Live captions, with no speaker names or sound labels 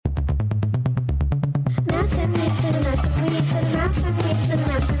mouse and we to the mouse and we to the mouse and we to the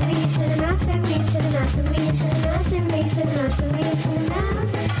mouse and we to the mouse and we to the mouse and we to the mouse and we to the mouse and we to the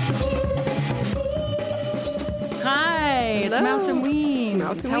mouse. Hi, it's Hello. Mouse and Weens.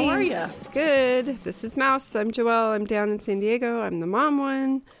 Mouse and How are Weens. you? Good. This is Mouse. I'm Joelle. I'm down in San Diego. I'm the mom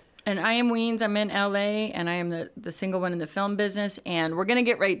one. And I am Weens. I'm in LA, and I am the single one in the film business. And we're going to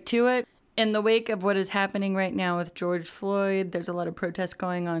get right to it. In the wake of what is happening right now with George Floyd, there's a lot of protests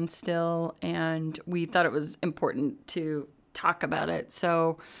going on still, and we thought it was important to talk about it.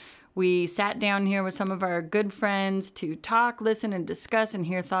 So we sat down here with some of our good friends to talk, listen, and discuss and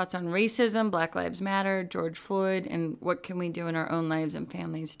hear thoughts on racism, Black Lives Matter, George Floyd, and what can we do in our own lives and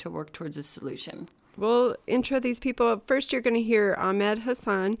families to work towards a solution. We'll intro these people. First, you're going to hear Ahmed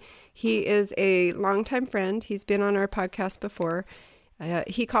Hassan. He is a longtime friend. He's been on our podcast before.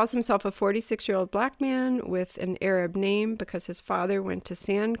 He calls himself a 46-year-old black man with an Arab name because his father went to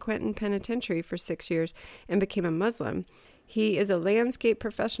San Quentin Penitentiary for 6 years and became a Muslim. He is a landscape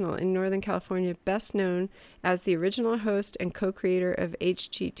professional in Northern California, best known as the original host and co-creator of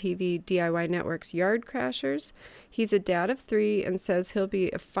HGTV DIY Network's Yard Crashers. He's a dad of 3 and says he'll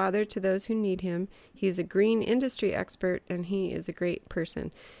be a father to those who need him. He's a green industry expert, and he is a great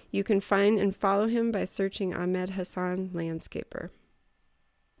person. You can find and follow him by searching Ahmed Hassan Landscaper.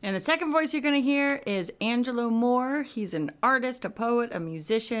 And the second voice you're going to hear is Angelo Moore. He's an artist, a poet, a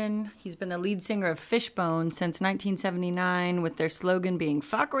musician. He's been the lead singer of Fishbone since 1979, with their slogan being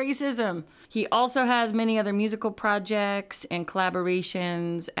 "Fuck Racism." He also has many other musical projects and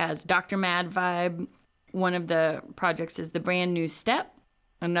collaborations as Dr. Mad Vibe. One of the projects is The Brand New Step.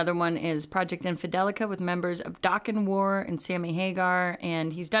 Another one is Project Infidelica with members of Doc and War and Sammy Hagar.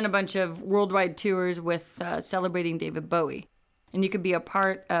 And he's done a bunch of worldwide tours with celebrating David Bowie. And you could be a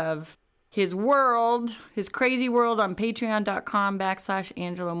part of his world, his crazy world, on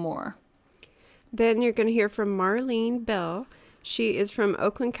patreon.com/Angelo Moore. Then you're going to hear from Marlene Bell. She is from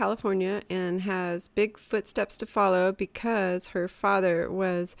Oakland, California, and has big footsteps to follow because her father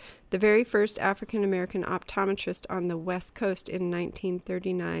was the very first African-American optometrist on the West Coast in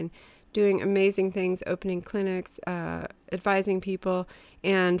 1939, doing amazing things, opening clinics, advising people,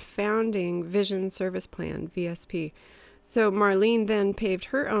 and founding Vision Service Plan, VSP. So Marlene then paved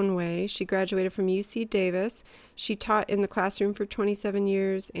her own way. She graduated from UC Davis. She taught in the classroom for 27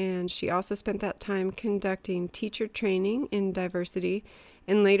 years, and she also spent that time conducting teacher training in diversity,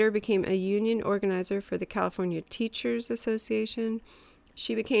 and later became a union organizer for the California Teachers Association.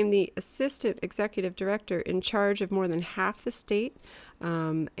 She became the assistant executive director in charge of more than half the state,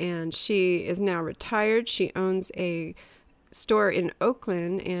 and she is now retired. She owns a store in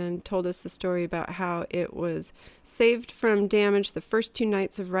Oakland and told us the story about how it was saved from damage the first 2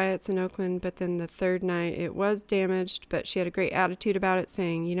 nights of riots in Oakland, but then the third night it was damaged, but she had a great attitude about it,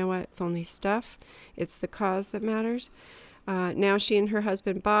 saying, you know what, it's only stuff, it's the cause that matters. Now she and her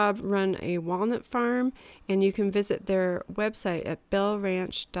husband Bob run a walnut farm, and you can visit their website at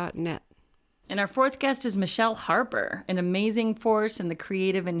bellranch.net. And our fourth guest is Michelle Harper, an amazing force in the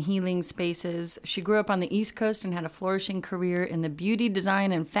creative and healing spaces. She grew up on the East Coast and had a flourishing career in the beauty,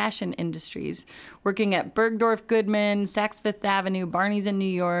 design, and fashion industries, working at Bergdorf Goodman, Saks Fifth Avenue, Barney's in New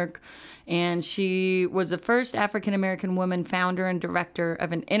York. And she was the first African-American woman founder and director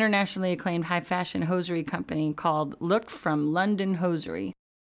of an internationally acclaimed high-fashion hosiery company called Look from London Hosiery.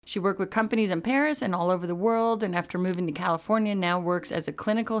 She worked with companies in Paris and all over the world, and after moving to California, now works as a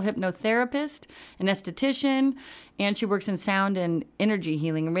clinical hypnotherapist, an esthetician, and she works in sound and energy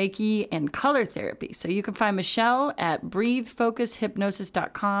healing, Reiki, and color therapy. So you can find Michelle at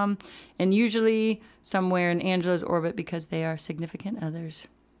breathefocushhypnosis.com, and usually somewhere in Angela's orbit because they are significant others.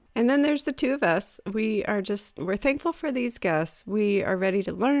 And then there's the 2 of us. We're thankful for these guests. We are ready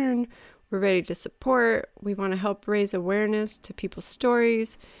to learn. We're ready to support. We want to help raise awareness to people's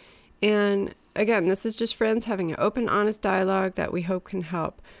stories. And again, this is just friends having an open, honest dialogue that we hope can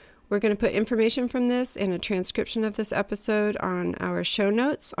help. We're going to put information from this and a transcription of this episode on our show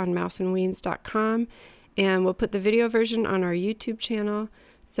notes on mouseandweens.com. And we'll put the video version on our YouTube channel.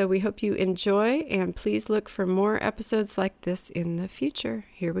 So we hope you enjoy, and please look for more episodes like this in the future.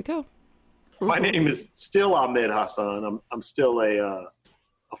 Here we go. My name is still Ahmed Hassan. I'm still a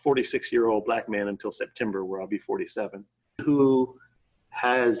 46-year-old black man until September, where I'll be 47, who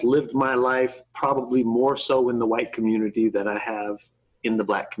has lived my life probably more so in the white community than I have in the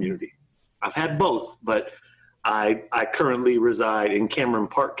black community. I've had both, but I currently reside in Cameron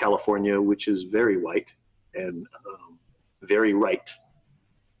Park, California, which is very white and very right.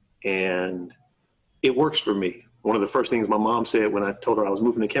 And it works for me. One of the first things my mom said when I told her I was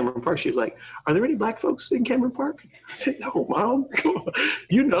moving to Cameron Park, she was like, "Are there any black folks in Cameron Park?" I said, "No, Mom.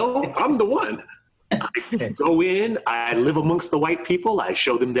 You know, I'm the one." I go in, I live amongst the white people, I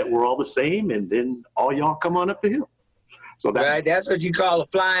show them that we're all the same, and then all y'all come on up the hill. So that's what you call a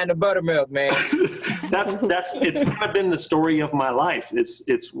fly in the buttermilk, man. it's kind of been the story of my life.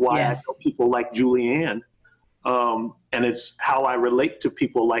 It's why I know people like Julianne, and it's how I relate to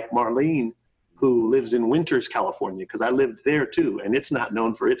people like Marlene, who lives in Winters, California, because I lived there too, and it's not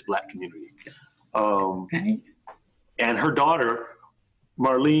known for its Black community. And her daughter,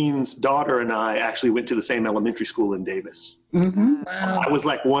 Marlene's daughter, and I actually went to the same elementary school in Davis. Mm-hmm. Wow. I was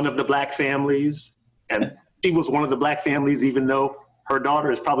like one of the Black families, and she was one of the Black families, even though her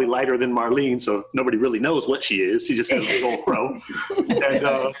daughter is probably lighter than Marlene, so nobody really knows what she is. She just has a big old fro.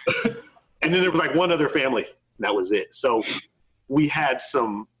 And then there was like one other family, and that was it. So we had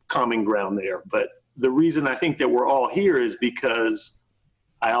some common ground there. But the reason I think that we're all here is because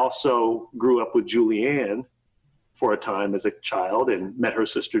I also grew up with Julianne for a time as a child and met her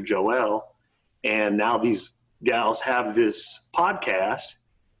sister Joelle. And now these gals have this podcast.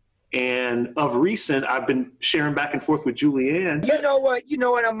 And of recent, I've been sharing back and forth with Julianne. You know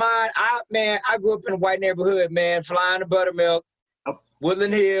what, Ahmad? I grew up in a white neighborhood, man, flying the buttermilk,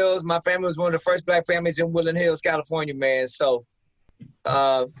 Woodland Hills. My family was one of the first Black families in Woodland Hills, California, man. So,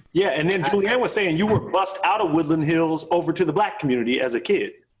 yeah, and then Julianne was saying you were bussed out of Woodland Hills over to the Black community as a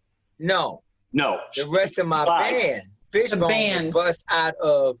kid. No. The rest of my band, Fishbone, was bussed out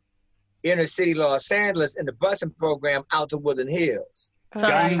of inner city Los Angeles in the busing program out to Woodland Hills.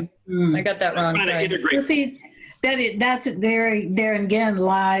 Sorry, I got that wrong. Sorry. Well, see, that's there again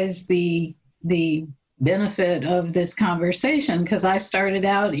lies the benefit of this conversation, because I started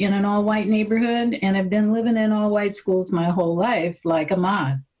out in an all-white neighborhood and have been living in all-white schools my whole life, like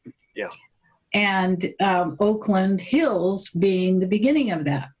Ahmad. Yeah. And Oakland Hills being the beginning of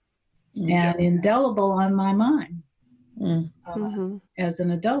that, and indelible on my mind as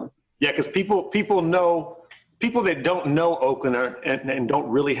an adult. Yeah, because people know. People that don't know Oakland and don't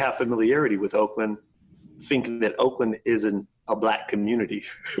really have familiarity with Oakland think that Oakland isn't a Black community.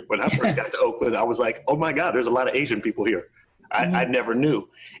 When I first got to Oakland, I was like, oh my God, there's a lot of Asian people here. I never knew.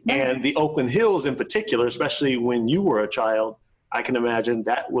 And the Oakland Hills in particular, especially when you were a child, I can imagine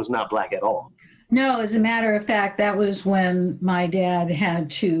that was not Black at all. No, as a matter of fact, that was when my dad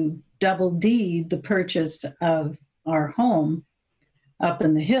had to double deed the purchase of our home up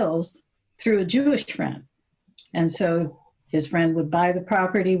in the hills through a Jewish friend. And so his friend would buy the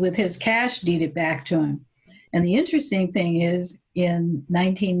property with his cash, deed it back to him. And the interesting thing is, in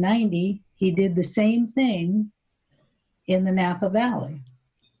 1990, he did the same thing in the Napa Valley.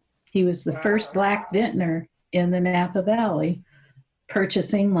 He was the first Black vintner in the Napa Valley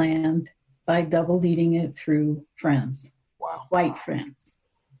purchasing land by double deeding it through friends, white friends.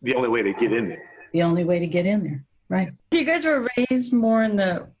 The only way to get in there. The only way to get in there, right. You guys were raised more in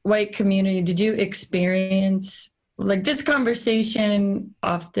the white community. Did you experience like this conversation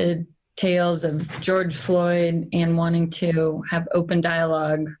off the tails of George Floyd and wanting to have open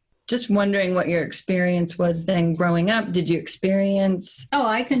dialogue? Just wondering what your experience was then growing up. Did you experience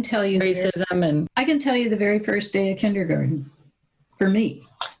I can tell you racism? I can tell you the very first day of kindergarten for me,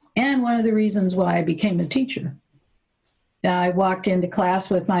 and one of the reasons why I became a teacher. I walked into class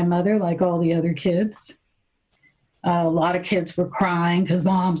with my mother like all the other kids. A lot of kids were crying because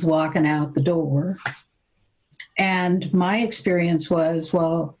mom's walking out the door. And my experience was,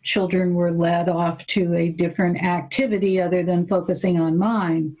 children were led off to a different activity other than focusing on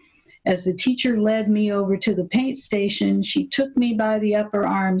mine. As the teacher led me over to the paint station, she took me by the upper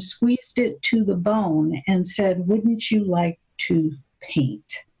arm, squeezed it to the bone, and said, "Wouldn't you like to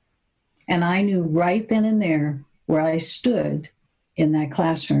paint?" And I knew right then and there where I stood in that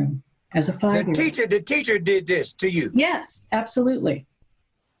classroom. As a 5-year-old. The teacher did this to you? Yes, absolutely.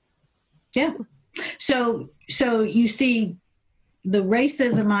 Yeah. So you see, the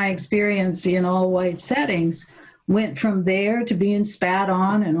racism I experienced in all white settings went from there to being spat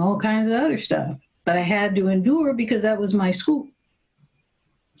on and all kinds of other stuff. But I had to endure because that was my school.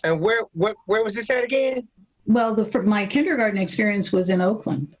 And where was this at again? Well, my kindergarten experience was in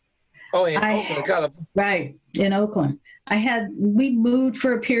Oakland. Oh, in Oakland, California. Right, in Oakland. We moved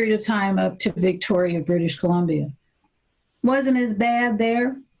for a period of time up to Victoria, British Columbia. Wasn't as bad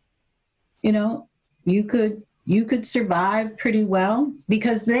there. You could survive pretty well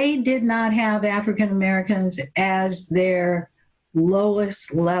because they did not have African Americans as their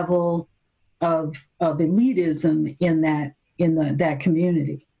lowest level of elitism in that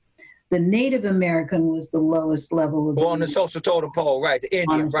community. The Native American was the lowest level of on the social totem pole, right? The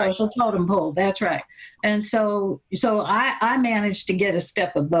Indian, on the right? social totem pole, that's right. And so I managed to get a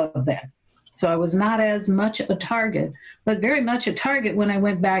step above that. So I was not as much a target, but very much a target when I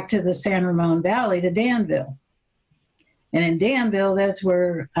went back to the San Ramon Valley to Danville. And in Danville, that's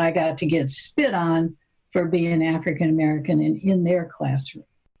where I got to get spit on for being African American in their classroom.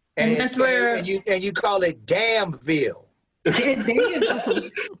 And that's where and you call it Damville.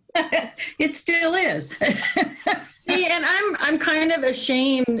 It still is. See, and I'm kind of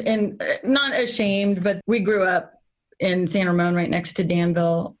ashamed, and not ashamed, but we grew up in San Ramon right next to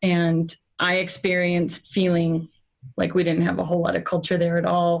Danville, and I experienced feeling like we didn't have a whole lot of culture there at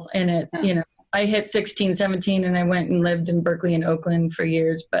all. And it, you know, I hit 16, 17, and I went and lived in Berkeley and Oakland for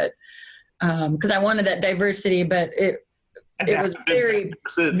years, but because I wanted that diversity, but it was very,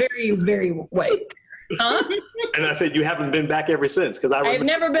 very, very white. Huh? And I said, you haven't been back ever since, because I've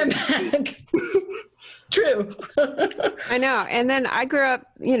never been back. True. I know. And then I grew up,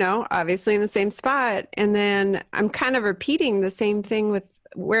 you know, obviously in the same spot. And then I'm kind of repeating the same thing with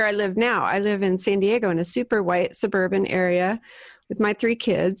where I live now. I live in San Diego in a super white suburban area with my 3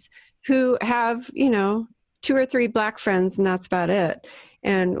 kids who have, you know, 2 or 3 black friends, and that's about it.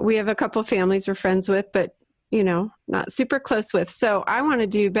 And we have a couple families we're friends with, but, you know, not super close with. So I want to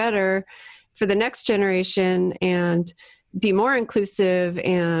do better for the next generation and be more inclusive.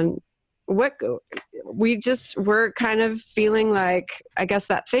 And what we're kind of feeling like, I guess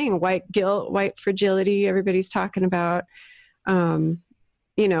that thing, white guilt, white fragility, everybody's talking about, you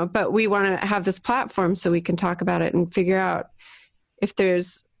know, but we want to have this platform so we can talk about it and figure out if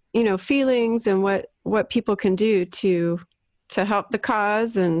there's, you know, feelings and what people can do to help the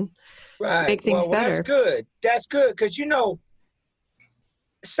cause and make things better. That's good. That's good. Because, you know,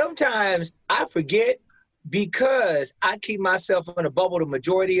 sometimes I forget because I keep myself in a bubble the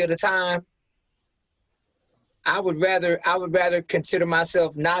majority of the time. I would rather consider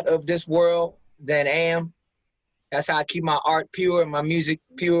myself not of this world than am. That's how I keep my art pure and my music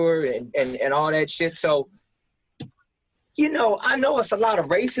pure and all that shit. So, you know, I know it's a lot of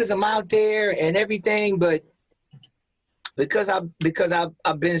racism out there and everything, but because I've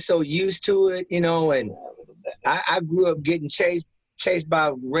been so used to it, you know, and I grew up getting chased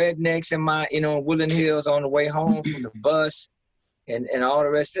by rednecks in my, you know, Woodland Hills on the way home from the bus and all the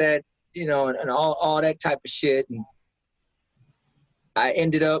rest of that, you know, and all that type of shit. And I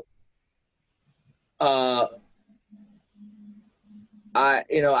ended up, I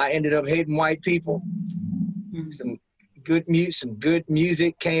ended up hating white people. Some good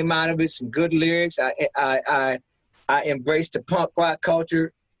music came out of it, some good lyrics. I embraced the punk rock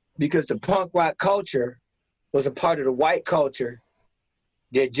culture because the punk rock culture was a part of the white culture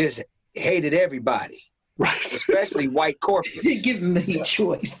that just hated everybody, right? Especially white corporates. They give them a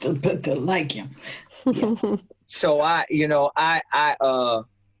choice to like him. Yeah. So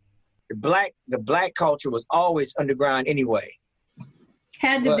the black culture was always underground anyway.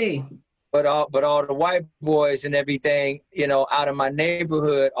 Had to be. But all the white boys and everything, you know, out of my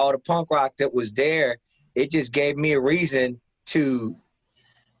neighborhood, all the punk rock that was there, it just gave me a reason to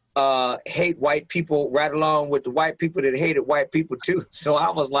hate white people right along with the white people that hated white people too. So I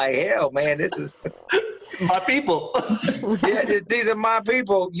was like, hell, man, this is my people. Yeah, these are my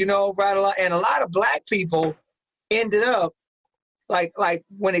people, you know, right along. And a lot of black people ended up like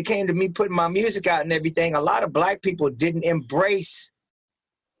when it came to me putting my music out and everything, a lot of black people didn't embrace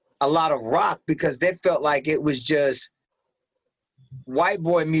a lot of rock because they felt like it was just white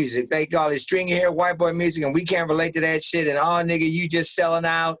boy music. They call it stringy hair white boy music, and we can't relate to that shit. And oh, nigga, you just selling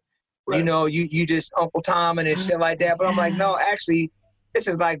out. Right. You know, you just Uncle Tom and shit like that. But I'm like, no, actually, this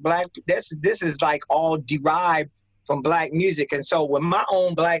is like black. This is like all derived from black music. And so when my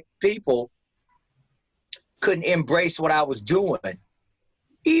own black people couldn't embrace what I was doing,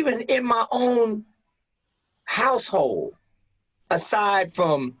 even in my own household, aside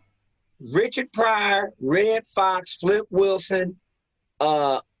from Richard Pryor, Red Fox, Flip Wilson,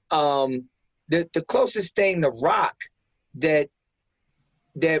 the closest thing to rock that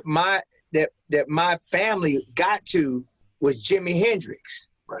my family got to was Jimi Hendrix.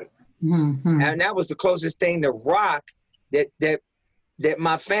 Right. Mm-hmm. And that was the closest thing to rock that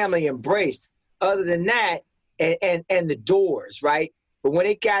my family embraced. Other than that, and the Doors, right? But when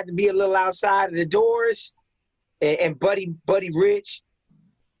it got to be a little outside of the Doors, and Buddy Rich,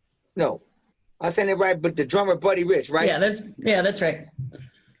 no, I said it right, but the drummer Buddy Rich, right? Yeah, that's right.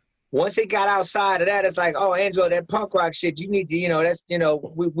 Once it got outside of that, it's like, oh, Angelo, that punk rock shit, you need to, you know, that's, you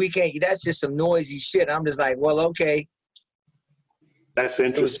know, we can't, that's just some noisy shit. I'm just like, well, okay. That's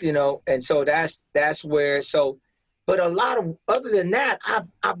interesting. You know, and so that's where, so, but a lot of, other than that,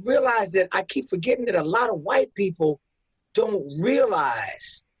 I've realized that I keep forgetting that a lot of white people don't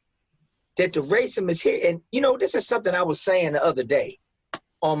realize that the racism is here. And, you know, this is something I was saying the other day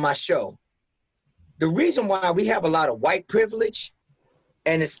on my show. the reason why we have a lot of white privilege,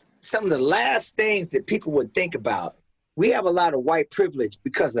 and it's some of the last things that people would think about, we have a lot of white privilege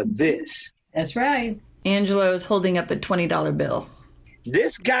because of this. That's right. Angelo's holding up a $20 bill.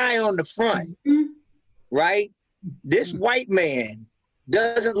 This guy on the front, right? This white man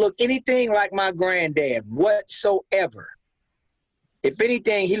doesn't look anything like my granddad whatsoever. If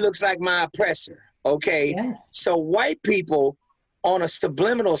anything, he looks like my oppressor, okay? Yes. So white people on a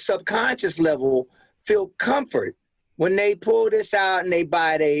subliminal, subconscious level feel comfort when they pull this out and they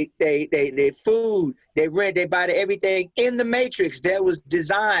buy they food, they rent, they buy everything in the matrix that was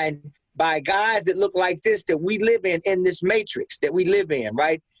designed by guys that look like this, that we live in this matrix that we live in,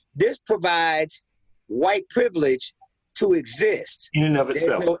 right? This provides white privilege to exist. In and of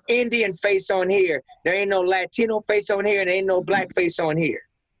itself. There's no Indian face on here. There ain't no Latino face on here, and there ain't no black face on here.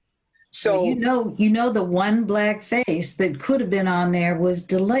 So you know the one black face that could have been on there was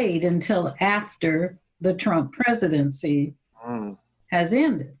delayed until after the Trump presidency has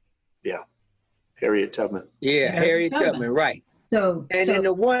ended. Yeah. Harriet Tubman. Yeah, Harriet Tubman, right. So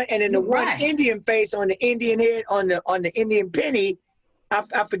the one right. Indian face on the Indian head on the Indian penny,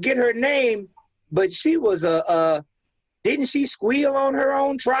 I forget her name, but she was didn't she squeal on her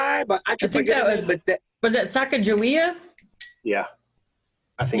own tribe? I can forget her name, but was that Sacagawea? Yeah.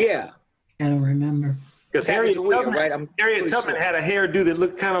 I think yeah. I don't remember. Because Harriet Tubman, right? Harriet Tubman had a hairdo that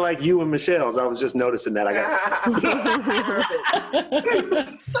looked kind of like you and Michelle's. I was just noticing that.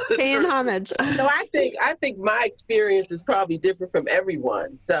 Paying homage. So I think my experience is probably different from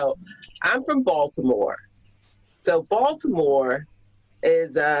everyone. So I'm from Baltimore. So Baltimore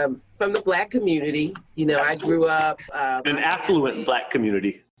is from the black community. You know, I grew up an affluent black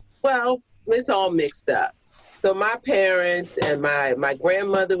community. Well, it's all mixed up. So my parents and my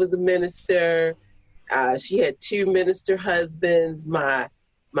grandmother was a minister. She had two minister husbands. On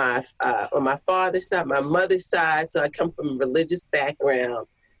my father's side, my mother's side. So I come from a religious background,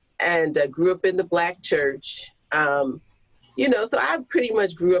 and grew up in the black church. You know, so I pretty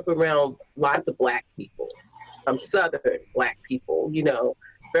much grew up around lots of black people. Southern black people. You know,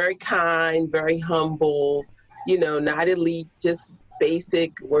 very kind, very humble. You know, not elite, just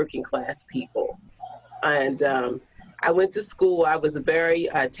basic working class people. And I went to school. I was a very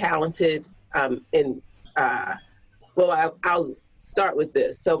talented I'll start with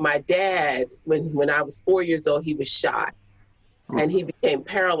this. So my dad, when I was 4 years old, he was shot and he became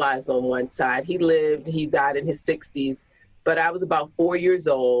paralyzed on one side. He died in his 60s, but I was about 4 years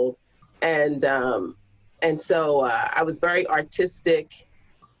old. And so I was very artistic,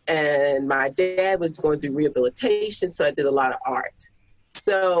 and my dad was going through rehabilitation. So I did a lot of art.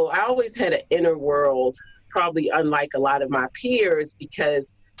 So I always had an inner world, probably unlike a lot of my peers,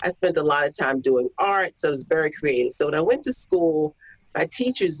 because I spent a lot of time doing art, so I was very creative. So when I went to school, my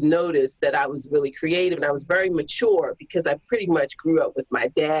teachers noticed that I was really creative, and I was very mature because I pretty much grew up with my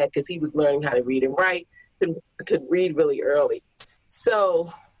dad because he was learning how to read and write, could read really early.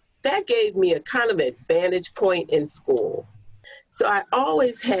 So that gave me a kind of advantage point in school. So I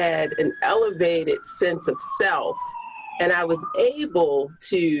always had an elevated sense of self, and I was able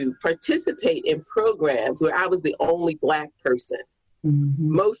to participate in programs where I was the only Black person.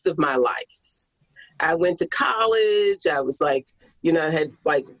 Mm-hmm. Most of my life. I went to college. I was like, you know,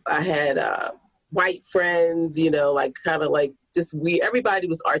 I had white friends, you know, like kind of like just everybody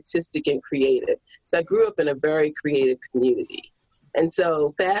was artistic and creative. So I grew up in a very creative community. And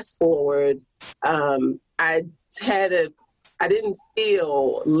so fast forward, I didn't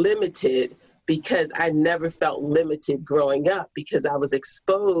feel limited because I never felt limited growing up because I was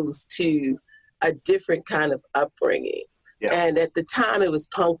exposed to a different kind of upbringing. Yeah. And at the time it was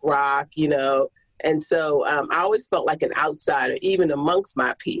punk rock, you know, and so I always felt like an outsider, even amongst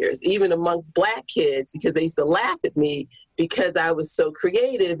my peers, even amongst Black kids, because they used to laugh at me because I was so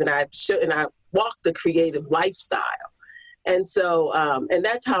creative and I walked a creative lifestyle. And so, and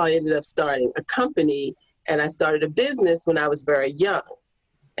that's how I ended up starting a company, and I started a business when I was very young.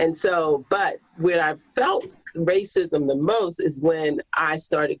 And so, but when I felt racism the most is when I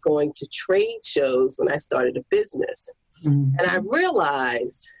started going to trade shows when I started a business. Mm-hmm. And I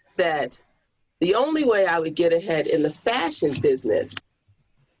realized that the only way I would get ahead in the fashion business,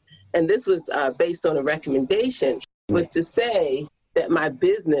 and this was based on a recommendation, was to say that my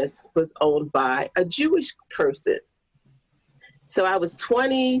business was owned by a Jewish person. So I was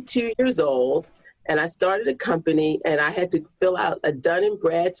 22 years old, and I started a company, and I had to fill out a Dun &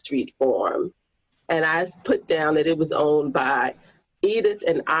 Bradstreet form, and I put down that it was owned by Edith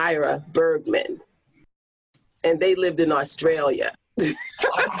and Ira Bergman, and they lived in Australia. Yes.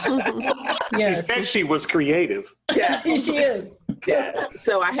 She said she was creative. Yeah, she is. Yeah.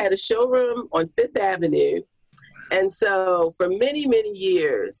 So I had a showroom on Fifth Avenue. And so for many, many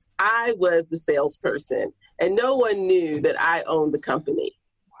years, I was the salesperson, and no one knew that I owned the company.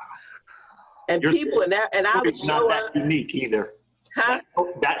 And people, and I would show not up. that unique either. Huh?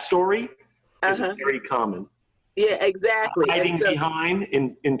 That story is very common. Yeah, exactly. Hiding behind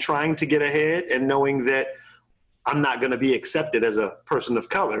in trying to get ahead and knowing that I'm not going to be accepted as a person of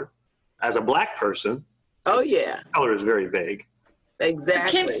color, as a black person. Oh, yeah. Color is very vague.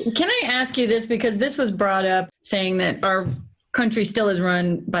 Exactly. Can I ask you this? Because this was brought up saying that our country still is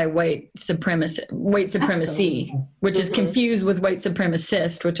run by white supremacy, Absolutely. which is confused with white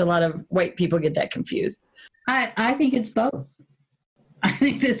supremacist, which a lot of white people get that confused. I think it's both. I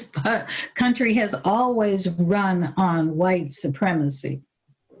think this country has always run on white supremacy.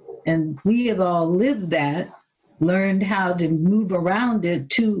 And we have all lived that, learned how to move around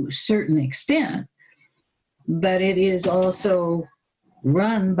it to a certain extent. But it is also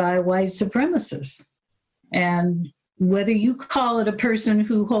run by white supremacists. And whether you call it a person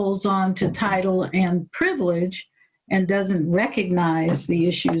who holds on to title and privilege and doesn't recognize the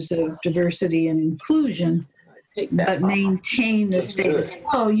issues of diversity and inclusion, but maintain the status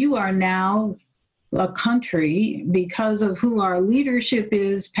quo, you are now a country, because of who our leadership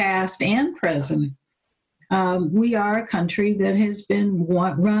is, past and present. We are a country that has been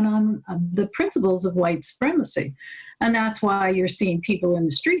run on the principles of white supremacy. And that's why you're seeing people in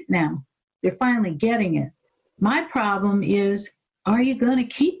the street now. They're finally getting it. My problem is, are you going to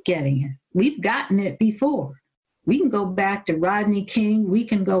keep getting it? We've gotten it before. We can go back to Rodney King. We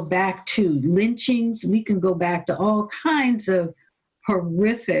can go back to lynchings. We can go back to all kinds of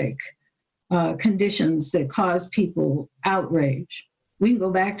horrific conditions that cause people outrage. We can go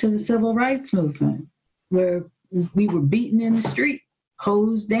back to the civil rights movement, where we were beaten in the street,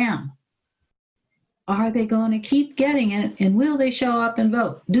 hosed down. Are they going to keep getting it? And will they show up and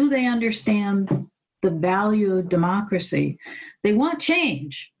vote? Do they understand the value of democracy? They want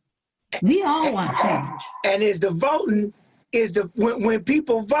change. We all want change. And is the voting, when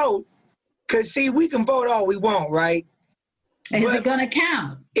people vote, because see, we can vote all we want, right? And is it going to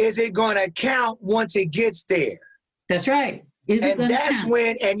count? Is it going to count once it gets there? That's right. Is it going to count? And that's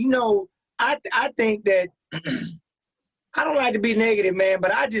when, and you know, I think that, I don't like to be negative, man,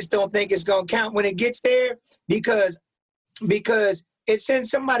 but I just don't think it's going to count when it gets there, because it's in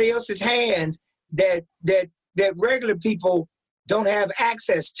somebody else's hands that regular people don't have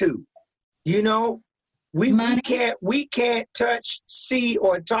access to. You know, we can't touch, see,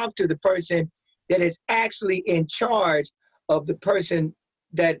 or talk to the person that is actually in charge of the person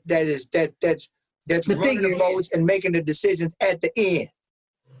that's running the votes and making the decisions at the end.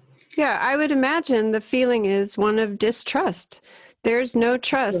 Yeah, I would imagine the feeling is one of distrust. There's no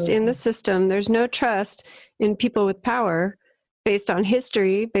trust in the system. There's no trust in people with power based on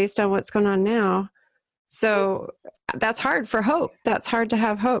history, based on what's going on now. So that's hard for hope. That's hard to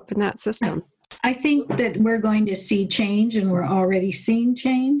have hope in that system. I think that we're going to see change, and we're already seeing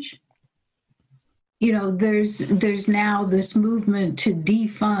change. You know, there's now this movement to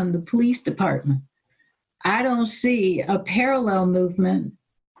defund the police department. I don't see a parallel movement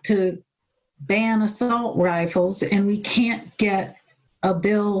to ban assault rifles, and we can't get a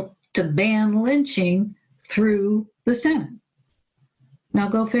bill to ban lynching through the Senate. Now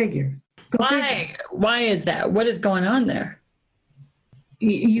go figure. Why is that? What is going on there?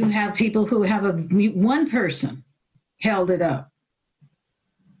 You have people who have one person held it up,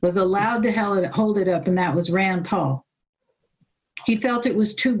 was allowed to hold it up, and that was Rand Paul. He felt it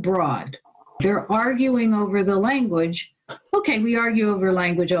was too broad. They're arguing over the language. Okay, we argue over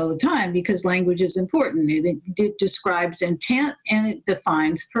language all the time because language is important. It describes intent and it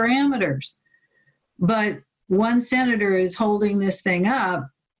defines parameters. But one senator is holding this thing up,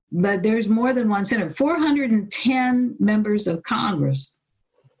 but there's more than one senator. 410 members of Congress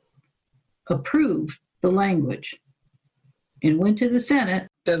approved the language and went to the Senate.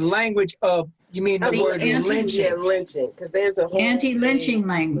 The language of, you mean the word lynching? Yeah, lynching, because there's a whole anti-lynching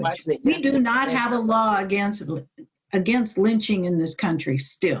language. We do not have a law against lynching in this country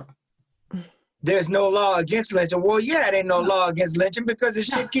still. There's no law against lynching. Well, yeah, there ain't no law against lynching because this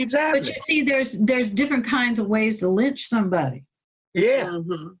shit keeps happening. But you see, there's different kinds of ways to lynch somebody. Yeah.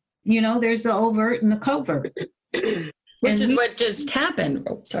 Mm-hmm. You know, there's the overt and the covert. Which is what just happened.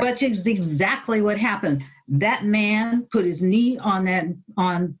 Oh, sorry. Which is exactly what happened. That man put his knee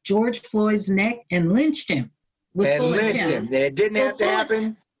on George Floyd's neck and lynched him. And lynched him. It didn't have to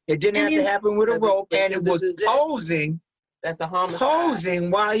happen. It didn't have to happen with a rope, and it was posing. That's a homicide. Posing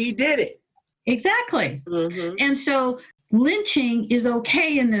while he did it. Exactly. Mm-hmm. And so lynching is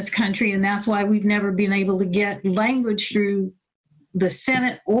okay in this country, and that's why we've never been able to get language through the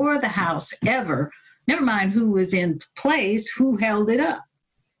Senate or the House ever, never mind who was in place, who held it up.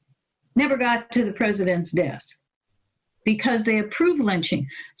 Never got to the president's desk because they approve lynching.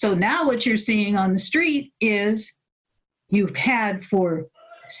 So now what you're seeing on the street is you've had for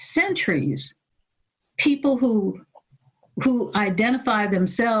centuries people who identify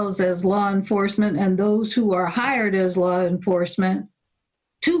themselves as law enforcement and those who are hired as law enforcement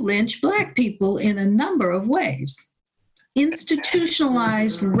to lynch Black people in a number of ways.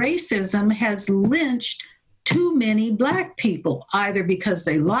 Institutionalized racism has lynched too many Black people, either because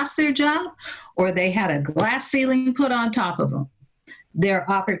they lost their job or they had a glass ceiling put on top of them. Their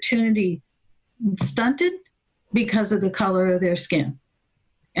opportunity stunted because of the color of their skin.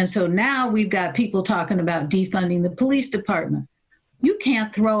 And so now we've got people talking about defunding the police department. You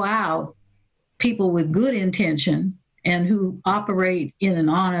can't throw out people with good intention and who operate in an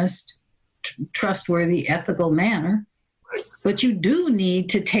honest, trustworthy, ethical manner. But you do need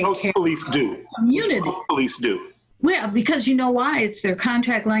to take care of the community. Most police do. Well, because you know why? It's their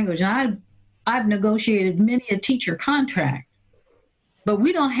contract language. And I've negotiated many a teacher contract, but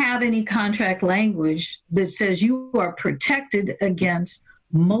we don't have any contract language that says you are protected against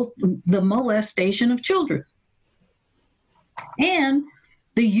the molestation of children. And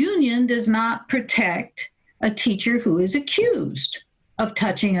the union does not protect a teacher who is accused of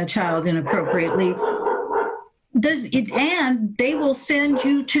touching a child inappropriately. And they will send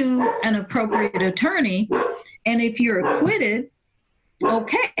you to an appropriate attorney. And if you're acquitted,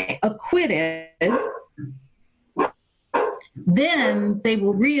 then they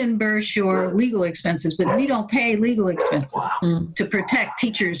will reimburse your legal expenses, but we don't pay legal expenses to protect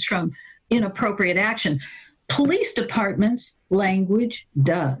teachers from inappropriate action. Police departments' language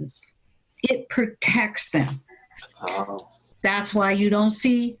does. It protects them. That's why you don't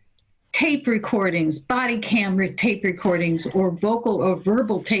see tape recordings, body camera tape recordings, or vocal or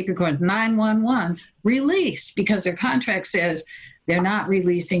verbal tape recordings, 911 released, because their contract says they're not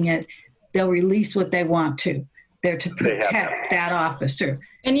releasing it. They'll release what they want to. They're to protect that officer.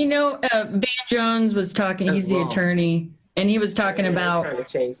 And you know, Van Jones was talking, he's the attorney, and he was talking about trying to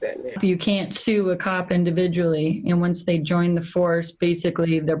change that now. You can't sue a cop individually. And once they join the force,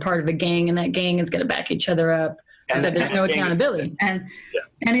 basically they're part of a gang, and that gang is going to back each other up. So there's no accountability. And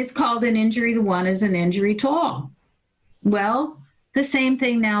it's called an injury to one is an injury to all. Well, the same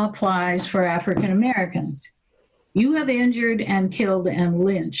thing now applies for African Americans. You have injured and killed and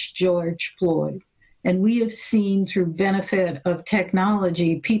lynched George Floyd. And we have seen through benefit of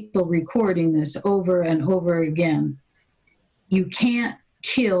technology, people recording this over and over again. You can't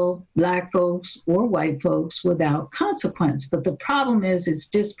kill Black folks or white folks without consequence. But the problem is it's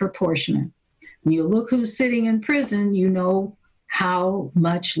disproportionate. When you look who's sitting in prison, you know how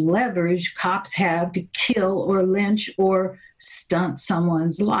much leverage cops have to kill or lynch or stunt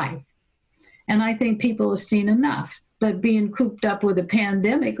someone's life. And I think people have seen enough. But being cooped up with a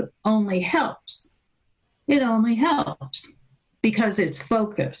pandemic only helps. It only helps because it's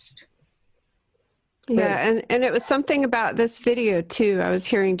focused. Yeah, and it was something about this video too. I was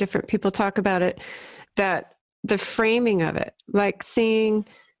hearing different people talk about it, that the framing of it, like seeing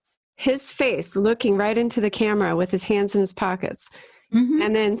his face looking right into the camera with his hands in his pockets,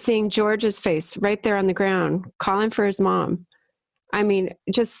 and then seeing George's face right there on the ground calling for his mom. I mean,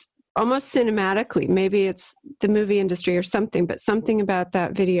 just almost cinematically, maybe it's the movie industry or something, but something about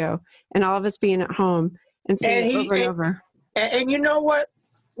that video and all of us being at home and seeing it over and over. And you know what?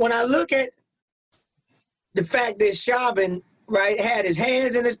 When I look at the fact that Chauvin, right, had his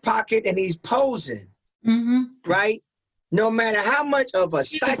hands in his pocket and he's posing, right? No matter how much of a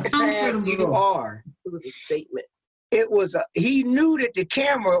psychopath you are. It was a statement. He knew that the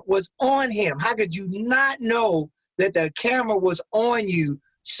camera was on him. How could you not know that the camera was on you?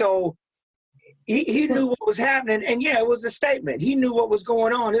 So he knew what was happening. And yeah, it was a statement. He knew what was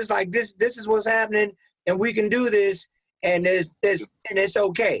going on. It's like, this is what's happening, and we can do this, and it's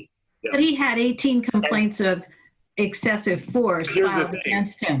okay. But he had 18 complaints of excessive force filed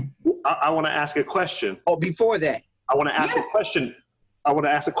against him. I want to ask a question. Oh, before that. I want to ask a question. I want to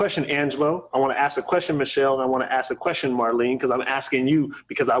ask a question, Angelo. I want to ask a question, Michelle. And I want to ask a question, Marlene, because I'm asking you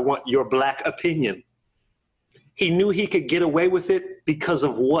because I want your Black opinion. He knew he could get away with it because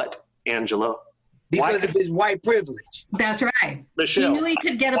of what, Angelo? Because of his white privilege. That's right. Michelle, he knew he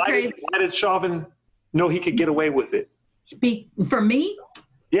could get away. Why did Chauvin know he could get away with it? For me?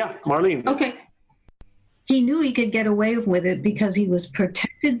 Yeah, Marlene. Okay. He knew he could get away with it because he was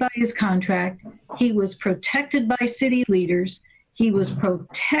protected by his contract. He was protected by city leaders. He was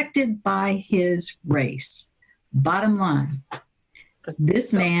protected by his race. Bottom line.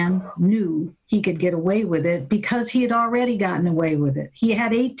 This man knew he could get away with it because he had already gotten away with it. He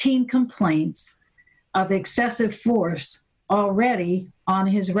had 18 complaints of excessive force already on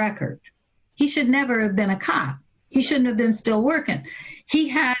his record. He should never have been a cop. He shouldn't have been still working.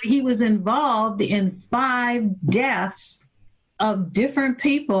 He was involved in 5 deaths of different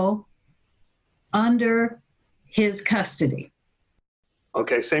people under his custody.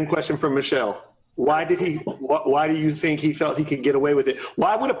 Okay, same question from Michelle. Why do you think he felt he could get away with it?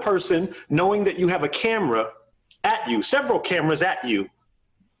 Why would a person, knowing that you have a camera at you, several cameras at you,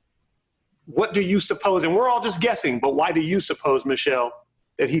 what do you suppose, and we're all just guessing, but why do you suppose, Michelle,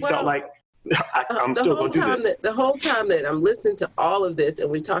 that he felt like, I'm still going to do this? The whole time that I'm listening to all of this and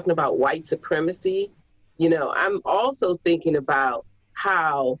we're talking about white supremacy, I'm also thinking about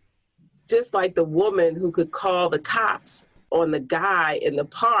how, just like the woman who could call the cops on the guy in the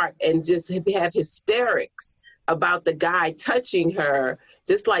park and just have hysterics about the guy touching her,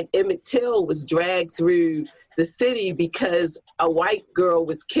 just like Emmett Till was dragged through the city because a white girl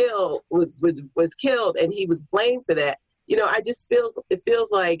was killed and he was blamed for that. It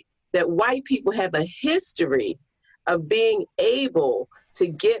feels like that white people have a history of being able to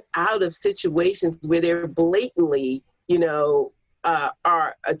get out of situations where they're blatantly,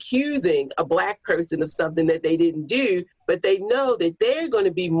 are accusing a Black person of something that they didn't do, but they know that they're going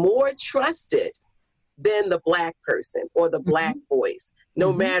to be more trusted than the Black person or the Black voice,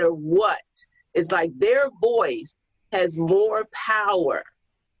 no matter what. It's like their voice has more power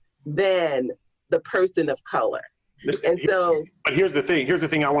than the person of color. And so, but here's the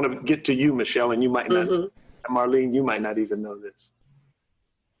thing I want to get to you, Michelle, and you might not, Marlene, you might not even know this.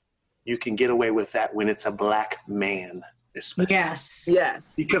 You can get away with that when it's a Black man, especially.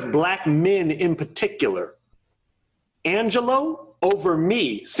 Yes. Because Black men in particular, Angelo over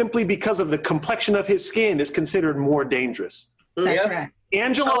me, simply because of the complexion of his skin, is considered more dangerous. That's right.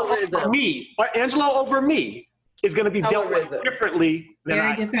 Angelo over me is going to be dealt with differently than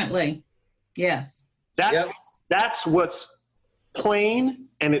Very differently. Yes. That's what's plain,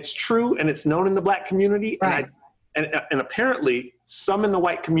 and it's true, and it's known in the Black community. Right. And apparently some in the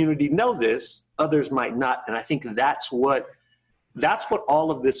white community know this, others might not. And I think that's what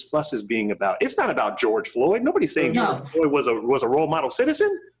all of this fuss is being about. It's not about George Floyd. Nobody's saying George Floyd was a role model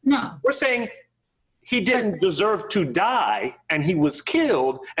citizen. No. We're saying he didn't deserve to die, and he was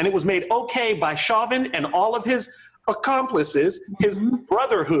killed, and it was made okay by Chauvin and all of his accomplices, his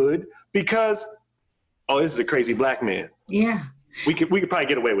brotherhood, because, this is a crazy Black man. Yeah. We could probably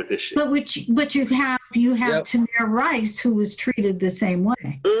get away with this shit. But you have Tamir Rice, who was treated the same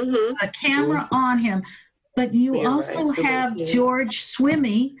way. A camera on him. But you also have George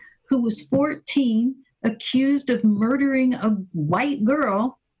Swimmy, who was 14, accused of murdering a white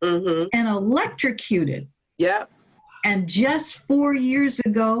girl and electrocuted. Yep. And just 5 years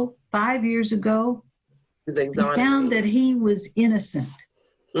ago, they found that he was innocent.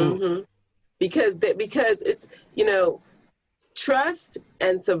 Because it's, trust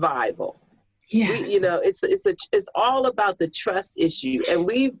and survival. Yes. It's all about the trust issue.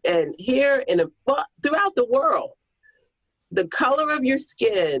 And here throughout the world, the color of your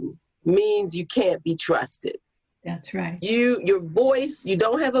skin means you can't be trusted. That's right. Your voice, you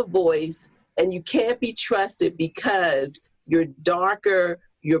don't have a voice, and you can't be trusted because you're darker,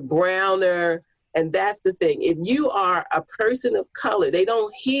 you're browner. And that's the thing. If you are a person of color, they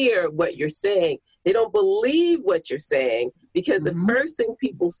don't hear what you're saying. They don't believe what you're saying because the first thing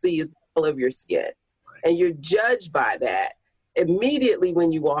people see is the color of your skin. And you're judged by that immediately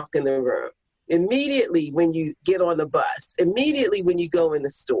when you walk in the room, immediately when you get on the bus, immediately when you go in the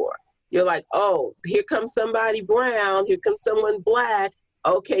store. You're like, oh, here comes somebody brown, here comes someone Black.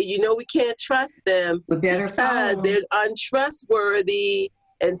 Okay, we can't trust them because they're untrustworthy.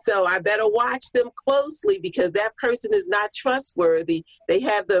 And so I better watch them closely because that person is not trustworthy. They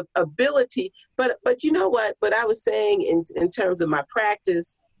have the ability, but you know what? But I was saying in terms of my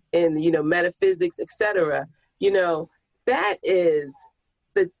practice in, metaphysics, et cetera, that is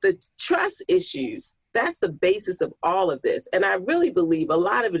the trust issues. That's the basis of all of this. And I really believe a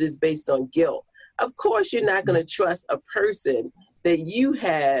lot of it is based on guilt. Of course, you're not going to trust a person that you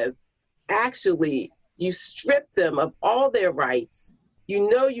have you strip them of all their rights.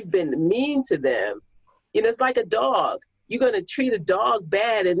 You've been mean to them. It's like a dog. You're going to treat a dog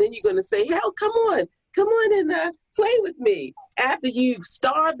bad, and then you're going to say, hell, come on and play with me. After you've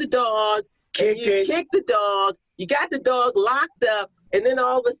starved the dog, kicked the dog, you got the dog locked up, and then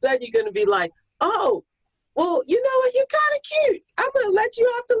all of a sudden you're going to be like, oh, well, you know what? You're kind of cute. I'm going to let you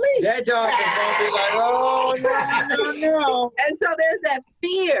off the leash. That dog is going to be like, oh, no. And so there's that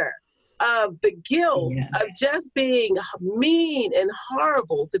fear of the guilt of just being mean and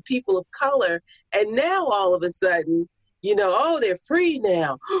horrible to people of color. And now all of a sudden, you know, oh, they're free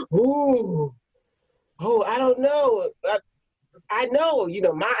now. Ooh, oh, I don't know. I know, you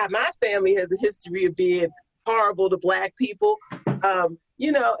know, my family has a history of being horrible to Black people.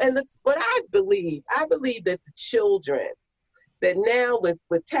 You know, and what I believe that the children, that now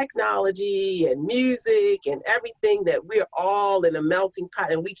with technology and music and everything, that we're all in a melting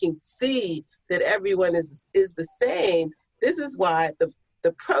pot and we can see that everyone is the same. This is why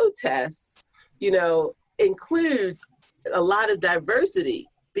the protests, you know, includes a lot of diversity,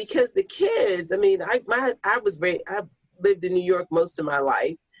 because the kids, I mean, I lived in New York most of my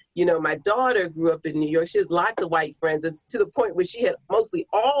life. You know, my daughter grew up in New York. She has lots of white friends. It's to the point where she had mostly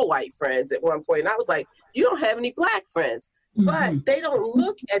all white friends at one point. And I was like, you don't have any Black friends. But they don't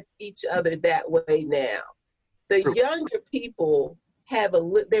look at each other that way now. The younger people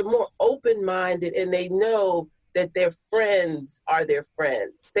they're more open-minded, and they know that their friends are their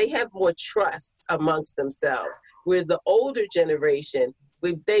friends. They have more trust amongst themselves. Whereas the older generation,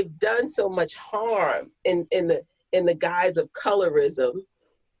 they've done so much harm in the guise of colorism.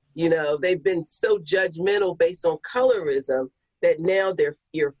 You know, they've been so judgmental based on colorism that now they're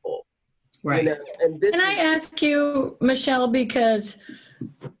fearful. Right. You know, and Can I ask you, Michelle, because,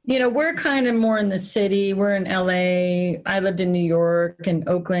 you know, we're kind of more in the city. We're in LA. I lived in New York and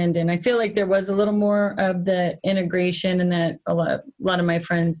Oakland, and I feel like there was a little more of the integration, and that a lot of my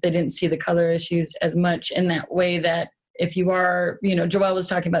friends, they didn't see the color issues as much in that way. That if you are, you know, Joelle was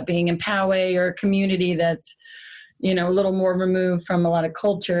talking about being in Poway or a community that's, you know, a little more removed from a lot of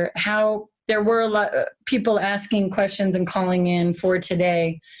culture, how there were a lot of people asking questions and calling in for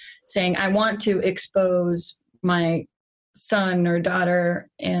today saying, I want to expose my son or daughter,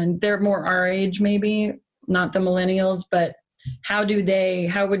 and they're more our age, maybe not the millennials, but how would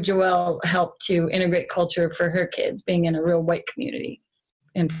Joelle help to integrate culture for her kids being in a real white community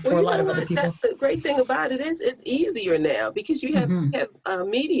and for a lot of other people? The great thing about it is it's easier now because you have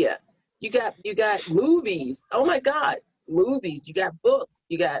media. You got movies. Oh my God, movies. You got books.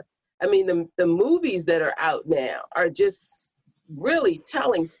 The movies that are out now are just really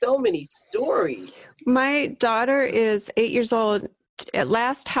telling so many stories. My daughter is 8 years old. At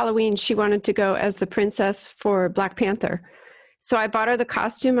last Halloween, she wanted to go as the princess for Black Panther. So I bought her the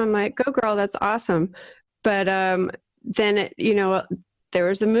costume. I'm like, go girl, that's awesome. But then, there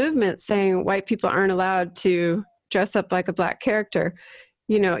was a movement saying white people aren't allowed to dress up like a Black character.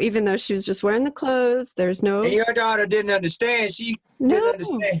 Even though she was just wearing the clothes, there's no... And your daughter didn't understand. She didn't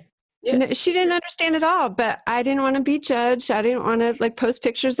understand. Yeah. No, she didn't understand at all, but I didn't want to be judged. I didn't want to post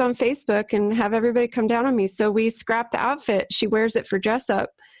pictures on Facebook and have everybody come down on me. So we scrapped the outfit. She wears it for dress up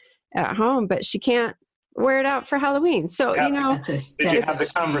at home, but she can't wear it out for Halloween. So, Did you have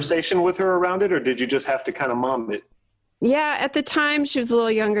the conversation with her around it, or did you just have to kind of mom it? Yeah, at the time she was a little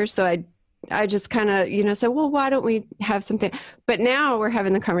younger, so I just kind of, said, well, why don't we have something? But now we're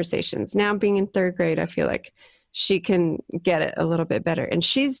having the conversations. Now being in third grade, I feel like she can get it a little bit better. And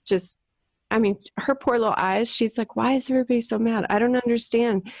she's just, her poor little eyes, she's like, why is everybody so mad? I don't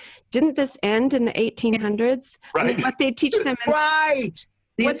understand. Didn't this end in the 1800s? Right. What they teach them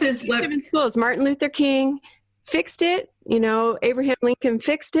in schools. Martin Luther King fixed it. Abraham Lincoln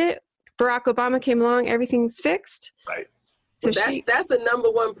fixed it. Barack Obama came along, everything's fixed. Right. So that's the number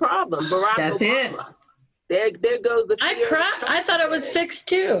one problem. Barack Obama. It. There goes the fear. I thought it was fixed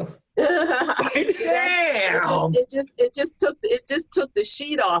too. Damn! It just took the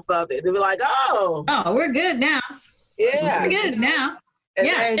sheet off of it. They were like, oh, we're good now. Yeah, we're good now. And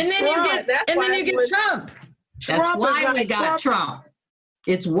then you get Trump. That's why we got Trump.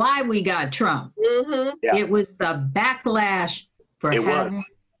 It's why we got Trump. Mm-hmm. Yeah. It was the backlash for having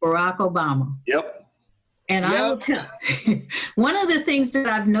Barack Obama. Yep. And I will tell one of the things that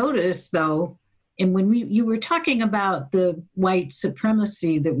I've noticed, though, and when you were talking about the white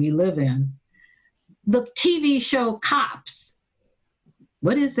supremacy that we live in, the TV show Cops,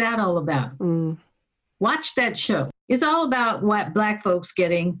 what is that all about? Watch that show. It's all about what Black folks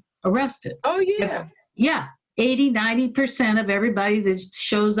getting arrested. Oh, yeah. Yeah. 80-90% of everybody that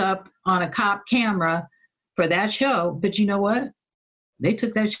shows up on a cop camera for that show. But you know what? They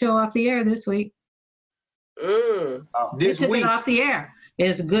took that show off the air this week. They took it off the air.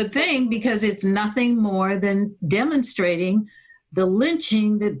 It's a good thing because it's nothing more than demonstrating the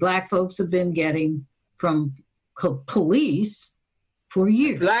lynching that Black folks have been getting from police for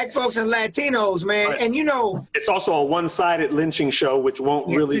years. Black folks and Latinos, man. Right. And it's also a one-sided lynching show, which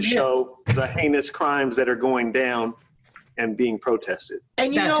won't really show the heinous crimes that are going down and being protested.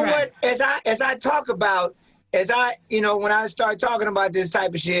 And you know what? As I talk about, when I start talking about this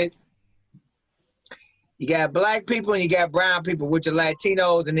type of shit, You got black people and you got brown people, which are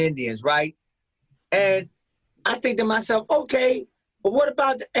Latinos and Indians, right? And I think to myself, okay, but what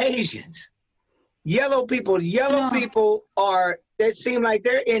about the Asians? Yellow people they seem like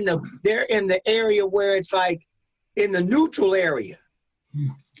they're in the area where it's like in the neutral area.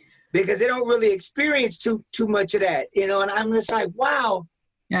 Because they don't really experience too much of that, you know, and I'm just like, wow.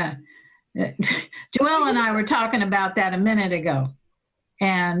 Yeah. Joelle and I were talking about that a minute ago.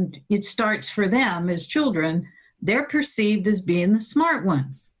 And it starts for them as children. They're perceived as being the smart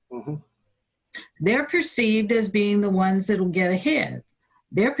ones. Mm-hmm. They're perceived as being the ones that'll get ahead.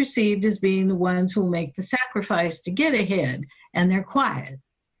 They're perceived as being the ones who make the sacrifice to get ahead, and they're quiet.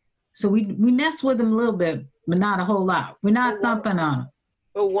 So we mess with them a little bit, but not a whole lot. We're not thumping on them.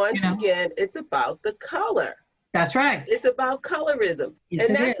 But once again, it's about the color. That's right. It's about colorism. Yes,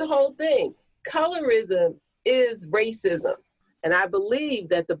 and that's the whole thing. Colorism is racism. And I believe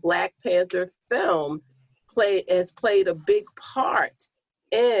that the Black Panther film has played a big part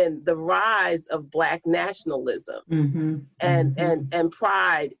in the rise of Black nationalism and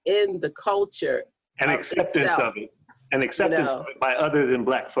pride in the culture and acceptance of it. And acceptance of it by other than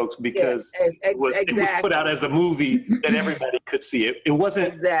Black folks, because it was put out as a movie that everybody could see. It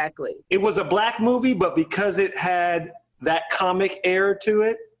wasn't It was a Black movie, but because it had that comic air to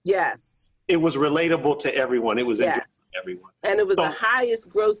it, it was relatable to everyone. It was interesting to everyone. And it was the highest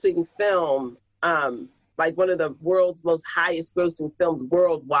grossing film, like one of the world's most highest grossing films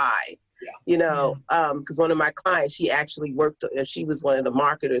worldwide. You know, because one of my clients, she actually she was one of the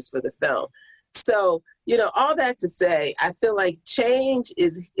marketers for the film. So, you know, all that to say, I feel like change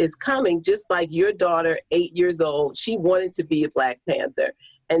is coming, just like your daughter, 8 years old, she wanted to be a Black Panther.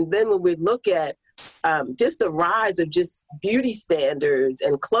 And then when we look at just the rise of just beauty standards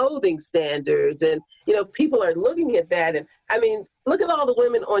and clothing standards, and, you know, people are looking at that. And I mean, look at all the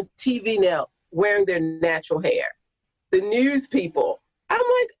women on TV now wearing their natural hair. The news people. I'm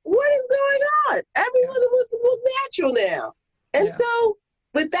like, what is going on? Everyone wants to look natural now. And so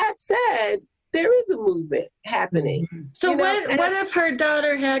with that said, there is a movement happening. So what if her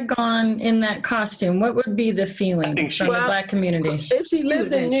daughter had gone in that costume? What would be the feeling from the Black community? If she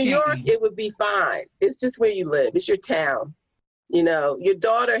lived in New York, it would be fine. It's just where you live. It's your town. You know, your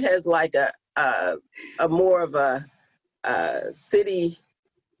daughter has like a more of a city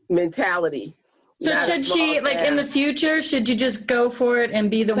mentality. So should she, like in the future, should you just go for it and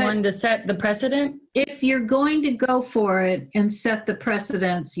be the one to set the precedent? If you're going to go for it and set the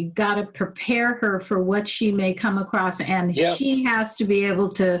precedents, you've got to prepare her for what she may come across, and she has to be able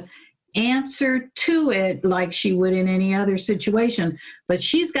to answer to it like she would in any other situation. But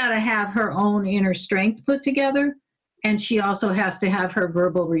she's got to have her own inner strength put together, and she also has to have her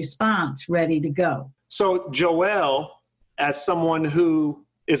verbal response ready to go. So Joelle, as someone who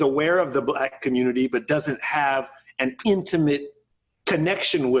is aware of the Black community but doesn't have an intimate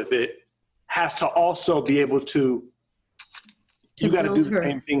connection with it, has to also be able to you got to do the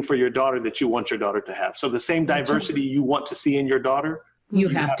same thing for your daughter that you want your daughter to have. So the same diversity you want to see in your daughter, you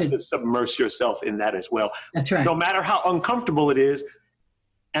have to submerge yourself in that as well. That's right. No matter how uncomfortable it is.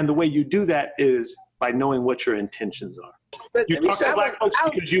 And the way you do that is by knowing what your intentions are. But you talk to Black folks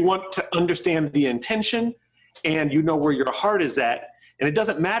because you want to understand the intention and you know where your heart is at. And it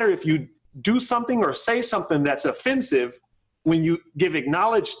doesn't matter if you do something or say something that's offensive, when you give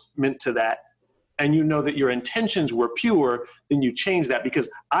acknowledgement to that and you know that your intentions were pure, then you change that. Because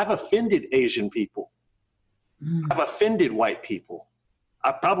I've offended Asian people. I've offended white people.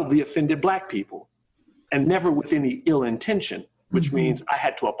 I've probably offended Black people, and never with any ill intention, which means I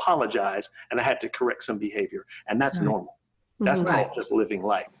had to apologize and I had to correct some behavior. And that's normal. That's called just living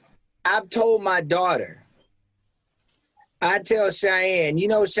life. I've told my daughter, I tell Cheyenne, you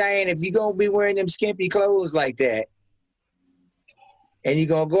know, Cheyenne, if you're going to be wearing them skimpy clothes like that, and you're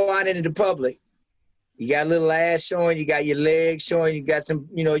going to go out into the public, you got a little ass showing, you got your legs showing, you got some,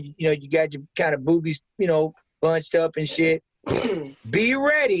 you got your kind of boobies, bunched up and shit. Be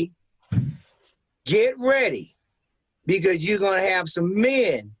ready. Get ready. Because you're going to have some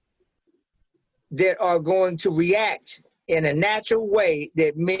men that are going to react in a natural way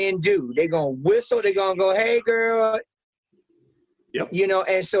that men do. They're going to whistle. They're going to go, hey, girl. Yep.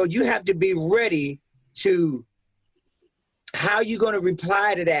 And so you have to be ready to how you going to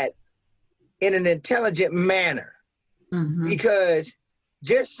reply to that in an intelligent manner. Because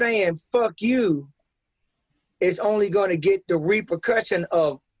just saying fuck you is only going to get the repercussion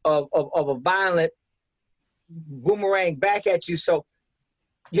of a violent boomerang back at you. So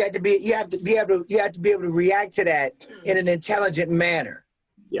you have to be able to react to that in an intelligent manner.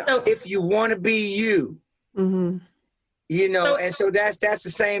 Yeah. If you want to be you, You know, and so that's the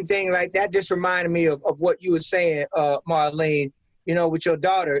same thing. Like that just reminded me of what you were saying, Marlene, you know, with your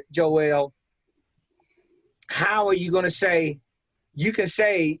daughter, Joelle. How are you going to say, you can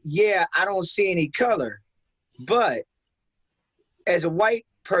say, yeah, I don't see any color, but as a white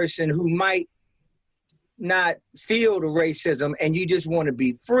person who might not feel the racism and you just want to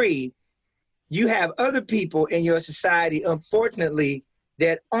be free, you have other people in your society, unfortunately,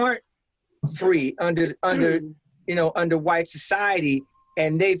 that aren't free under white society,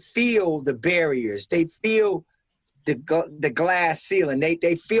 and they feel the barriers, they feel the glass ceiling,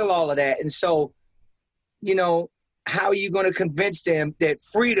 they feel all of that. And so, you know, how are you going to convince them that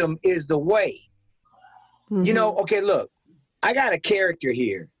freedom is the way? Mm-hmm. You know, okay, look, I got a character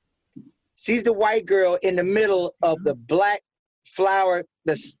here. She's the white girl in the middle of the black flower,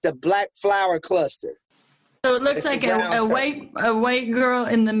 the black flower cluster. So it looks like a white girl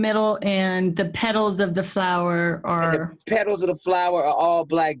in the middle, and the petals of the flower are... The petals of the flower are all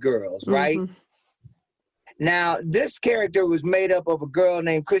black girls, right? Mm-hmm. Now, this character was made up of a girl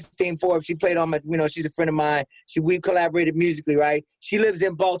named Christine Forbes. She played on my, you know, she's a friend of mine. We collaborated musically, right? She lives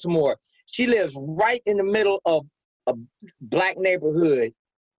in Baltimore. She lives right in the middle of a black neighborhood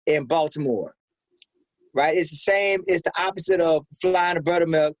in Baltimore, right? It's the same, it's the opposite of Flying a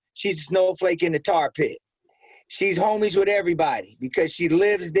Buttermilk. She's a snowflake in the tar pit. She's homies with everybody because she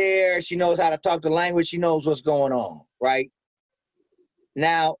lives there. She knows how to talk the language. She knows what's going on, right?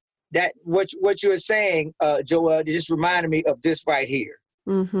 Now, that what you're saying, Joelle, just reminded me of this right here,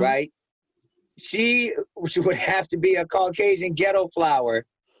 right? She would have to be a Caucasian ghetto flower,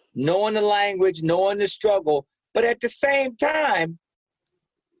 knowing the language, knowing the struggle, but at the same time,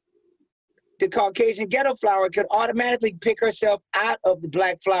 the Caucasian ghetto flower could automatically pick herself out of the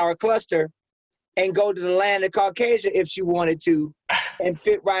black flower cluster and go to the land of Caucasia if she wanted to, and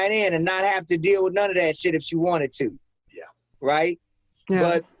fit right in and not have to deal with none of that shit if she wanted to. Yeah. Right? Yeah.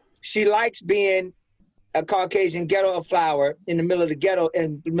 But she likes being a Caucasian ghetto flower in the middle of the ghetto,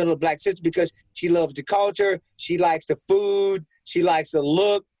 in the middle of Black Sisters, because she loves the culture, she likes the food, she likes the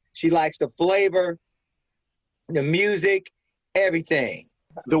look, she likes the flavor, the music, everything.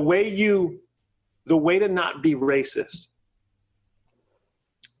 The way to not be racist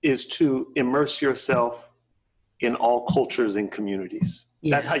is to immerse yourself in all cultures and communities.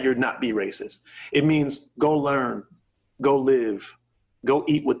 Yes. That's how you're not be racist. It means go learn, go live, go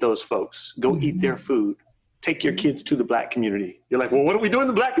eat with those folks, go eat their food, take your kids to the black community. You're like, well, what do we do in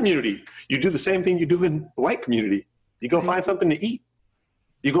the black community? You do the same thing you do in the white community. You go find something to eat.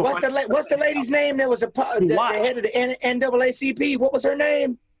 You go. What's the lady's name that was the head of the NAACP? What was her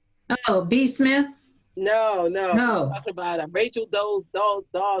name? Oh, B. Smith? No. I'm talking about Rachel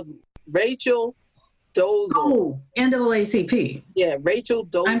Dawes. Rachel Dolezal. Oh, NAACP. Yeah, Rachel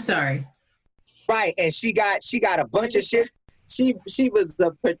Dolezal. I'm sorry. Right, and she got a bunch of shit. She was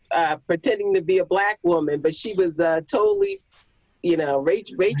pretending to be a black woman, but she was totally,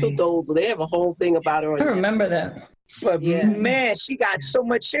 Rachel Dolezal. They have a whole thing about her. I remember that. But man, she got so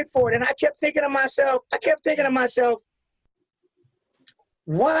much shit for it, and I kept thinking to myself,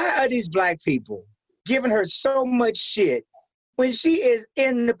 why are these black people giving her so much shit when she is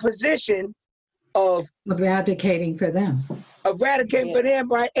in the position of advocating for them,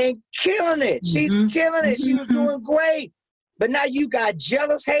 right, and killing it. She's killing it. She was doing great. But now you got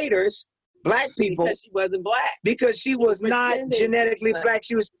jealous haters, black people. Because she wasn't black. Because she was not genetically black.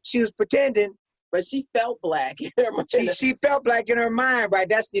 She was pretending. But she felt black in her mind. She felt black in her mind, right?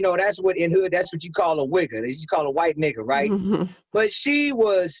 That's what in hood, that's what you call a wigger. You call a white nigga, right? But she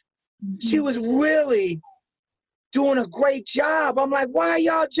was really doing a great job. I'm like, why are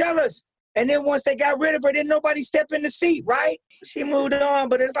y'all jealous? And then once they got rid of her, didn't nobody step in the seat, right? She moved on,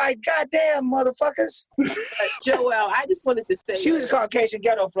 but it's like, goddamn, motherfuckers. Joelle, I just wanted to say... She was a Caucasian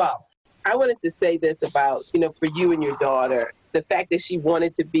ghetto flower. I wanted to say this about, for you and your daughter, the fact that she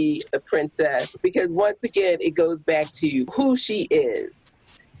wanted to be a princess, because once again, it goes back to who she is.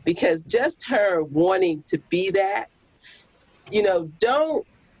 Because just her wanting to be that,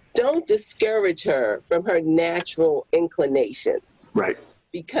 don't discourage her from her natural inclinations. Right.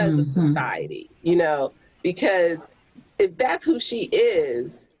 Because of society, because if that's who she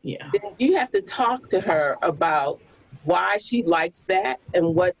is, then you have to talk to her about why she likes that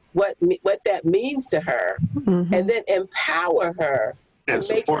and what that means to her, and then empower her to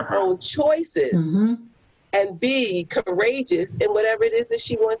make her own choices and be courageous in whatever it is that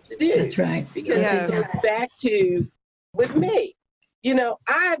she wants to do. That's right. Because it goes back to with me.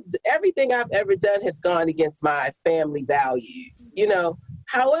 Everything I've ever done has gone against my family values.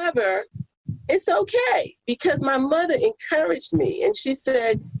 However, it's okay because my mother encouraged me and she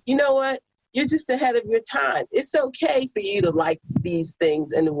said, you know what? you're just ahead of your time. It's okay for you to like these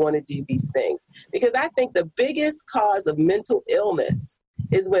things and to want to do these things. Because I think the biggest cause of mental illness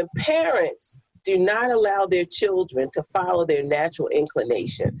is when parents do not allow their children to follow their natural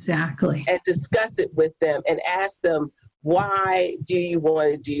inclination. Exactly. And discuss it with them and ask them, why do you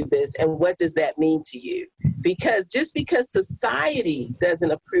want to do this? And what does that mean to you? Because just because society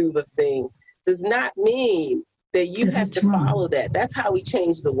doesn't approve of things does not mean that you have to follow that. That's how we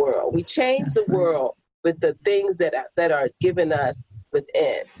change the world. We change the world with the things that are given us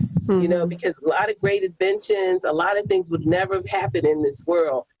within, you know, because a lot of great inventions, a lot of things would never have happened in this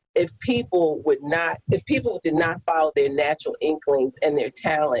world if people did not follow their natural inklings and their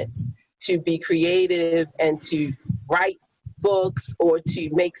talents to be creative and to write books or to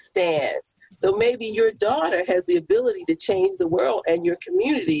make stands. So maybe your daughter has the ability to change the world and your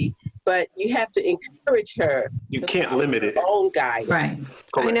community, but you have to encourage her. You can't limit it. Own guidance. Right.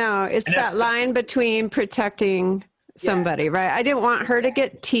 Correct. I know. It's that line between protecting somebody, right? I didn't want her to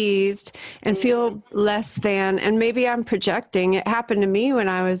get teased and feel less than, and maybe I'm projecting. It happened to me when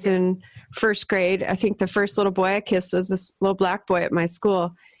I was in first grade. I think the first little boy I kissed was this little black boy at my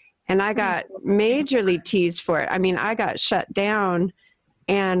school, and I got majorly teased for it. I mean, I got shut down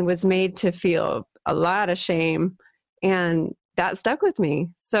and was made to feel a lot of shame, and that stuck with me.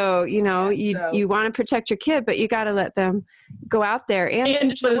 So, you know, you want to protect your kid, but you got to let them go out there and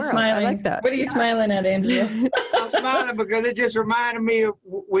change the world. Smiling. I like that. What are you smiling at, Angela? I'm smiling because it just reminded me of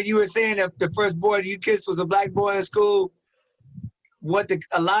when you were saying that the first boy you kissed was a black boy in school. What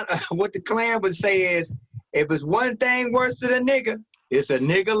the Klan would say is, if it's one thing worse than a nigga, it's a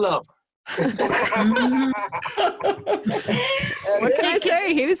nigga lover. What can I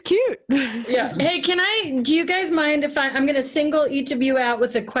say? He was cute. Yeah. Hey, do you guys mind if I'm going to single each of you out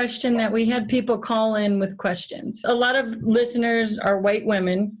with a question that we had people call in with questions. A lot of listeners are white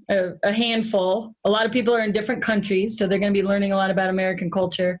women, a handful. A lot of people are in different countries, so they're going to be learning a lot about American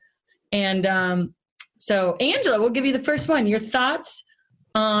culture. And so, Angela, we'll give you the first one. Your thoughts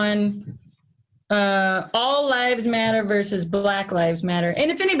on all lives matter versus Black Lives Matter. And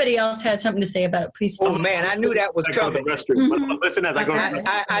if anybody else has something to say about it, please. Oh man, I knew that was coming. Listen as I go.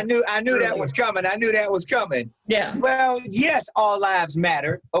 I knew that was coming. I knew that was coming. Yeah. Well, yes, all lives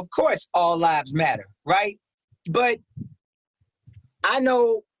matter. Of course, all lives matter, right? But I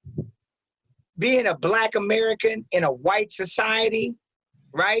know being a Black American in a white society,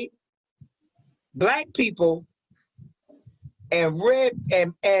 right? Black people and red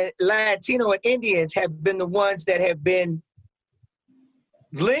and Latino and Indians have been the ones that have been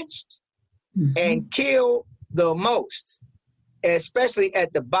lynched and killed the most, especially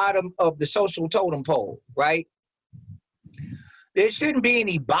at the bottom of the social totem pole, right? There shouldn't be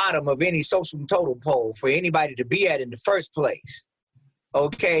any bottom of any social totem pole for anybody to be at in the first place,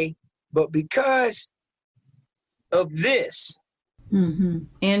 okay? But because of this,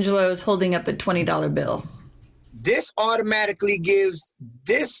 Angelo is holding up a $20 bill. This automatically gives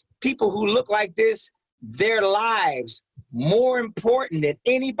people who look like this their lives more important than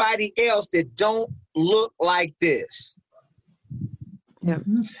anybody else that don't look like this. Yeah.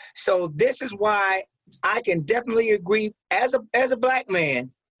 So this is why I can definitely agree as a Black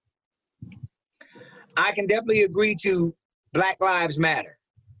man. I can definitely agree to Black Lives Matter.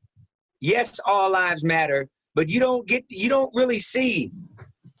 Yes, all lives matter, but you don't really see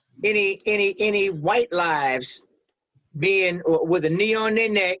any white lives being with a knee on their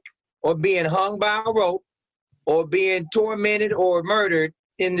neck or being hung by a rope or being tormented or murdered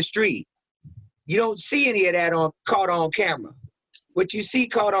in the street. You don't see any of that caught on camera. What you see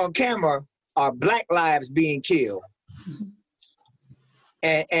caught on camera are Black lives being killed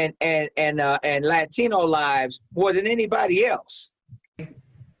and Latino lives more than anybody else.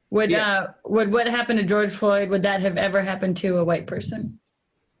 Would what happened to George Floyd, would that have ever happened to a white person?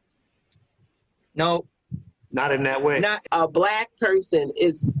 No. Not in that way. A Black person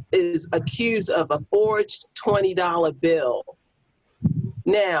is accused of a forged $20 bill.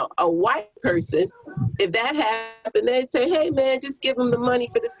 Now, a white person, if that happened, they'd say, hey, man, just give them the money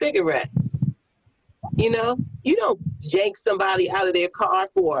for the cigarettes. You know, you don't yank somebody out of their car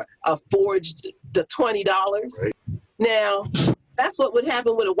for a forged the $20. Right. Now, that's what would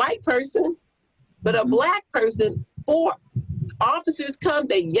happen with a white person. But a Black person, for officers come,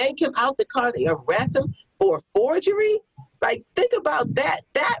 they yank him out the car, they arrest him for forgery. Like, think about that.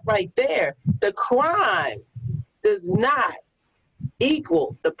 That right there, the crime does not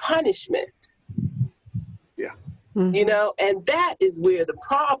equal the punishment. Yeah. You know, and that is where the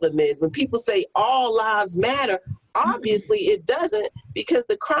problem is. When people say all lives matter, obviously it doesn't, because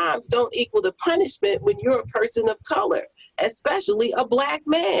the crimes don't equal the punishment when you're a person of color, especially a Black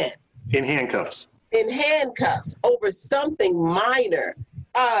man. In handcuffs. In handcuffs over something minor.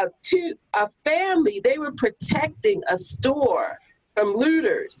 To a family, they were protecting a store from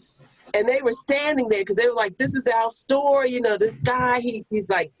looters. And they were standing there because they were like, this is our store. You know, this guy, he's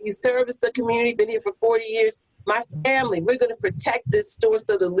like, he serviced the community, been here for 40 years. My family, we're going to protect this store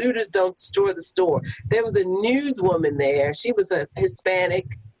so the looters don't destroy the store. There was a newswoman there. She was a Hispanic,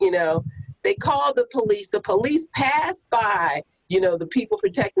 you know. They called the police. The police passed by, you know, the people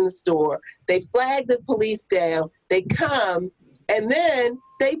protecting the store. They flagged the police down. They come, and then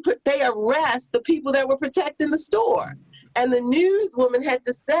they arrest the people that were protecting the store. And the newswoman had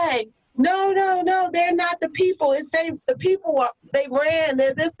to say, no, they're not the people. They ran,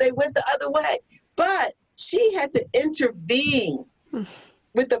 they went the other way. But she had to intervene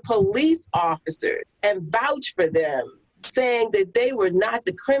with the police officers and vouch for them, saying that they were not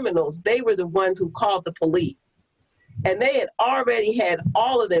the criminals. They were the ones who called the police. And they had already had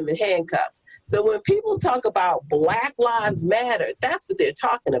all of them in handcuffs. So when people talk about Black Lives Matter, that's what they're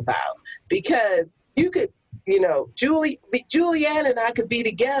talking about. Because you could, you know, Julianne and I could be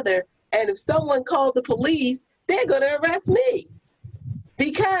together, and if someone called the police, they're going to arrest me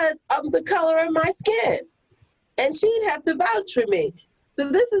because of the color of my skin. And she'd have to vouch for me. So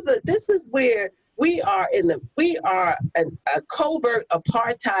this is where we are a covert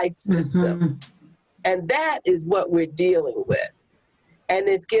apartheid system. Mm-hmm. And that is what we're dealing with. And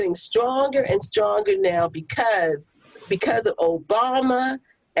it's getting stronger and stronger now because of Obama,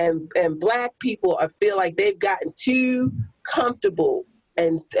 and Black people feel like they've gotten too comfortable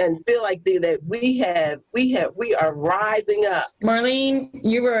and feel like that we are rising up. Marlene,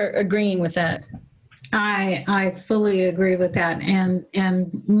 you were agreeing with that. I fully agree with that. And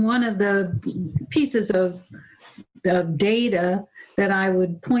one of the pieces of data that I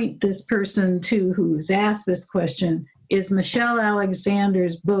would point this person to who's asked this question is Michelle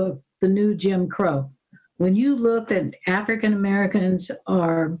Alexander's book, The New Jim Crow. When you look at African Americans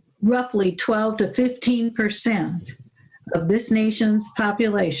are roughly 12 to 15% of this nation's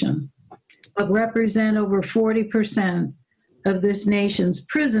population, but represent over 40% of this nation's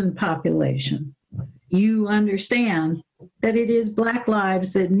prison population, you understand that it is Black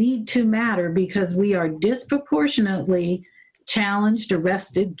lives that need to matter because we are disproportionately challenged,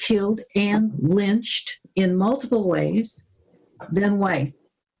 arrested, killed, and lynched in multiple ways than white.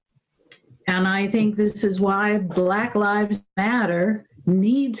 And I think this is why Black Lives Matter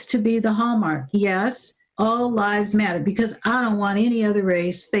needs to be the hallmark. Yes, all lives matter, because I don't want any other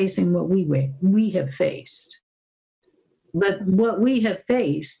race facing what we have faced. But what we have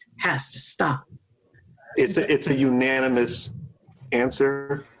faced has to stop. It's a unanimous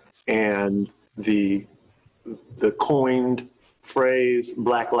answer, and the coined phrase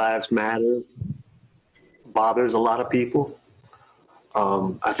Black Lives Matter bothers a lot of people.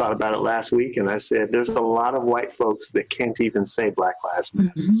 I thought about it last week, and I said there's a lot of white folks that can't even say Black Lives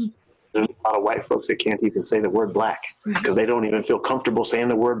Matter. Mm-hmm. There's a lot of white folks that can't even say the word black because they don't even feel comfortable saying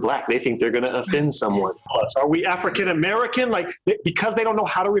the word black. They think they're going to offend someone. Are we African American? Like, because they don't know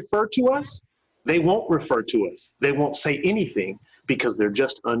how to refer to us, they won't refer to us. They won't say anything because they're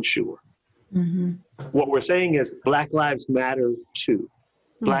just unsure. Mm-hmm. What we're saying is Black lives matter too.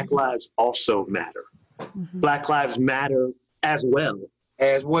 Black mm-hmm. lives also matter. Mm-hmm. Black lives matter as well.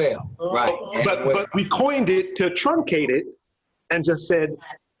 As well, right. But we coined it to truncate it and just said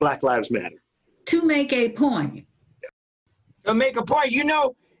Black Lives Matter. To make a point. To make a point. You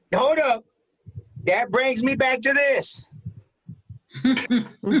know, hold up. That brings me back to this.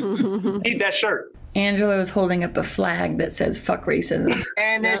 Need that shirt. Angela is holding up a flag that says fuck racism.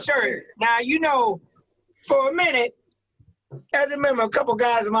 And that shirt. Now, you know, for a minute, I remember a couple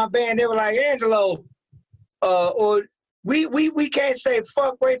guys in my band, they were like, Angelo, or we can't say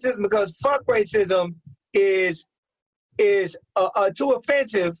fuck racism because fuck racism is too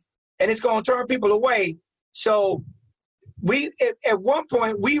offensive and it's going to turn people away. So at one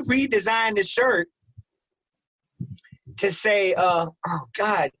point we redesigned the shirt to say, oh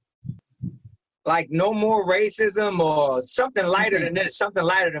God, like no more racism or something lighter than this, something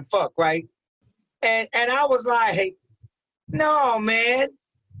lighter than fuck, right? And I was like, hey, no, man,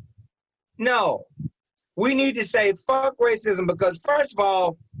 no. We need to say fuck racism because first of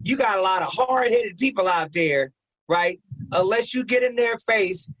all, you got a lot of hard-headed people out there, right? Unless you get in their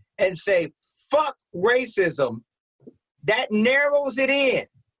face and say fuck racism, that narrows it in.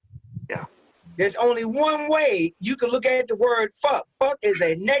 Yeah. There's only one way you can look at the word fuck. Fuck is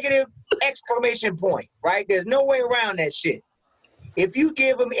a negative exclamation point, right? There's no way around that shit. If you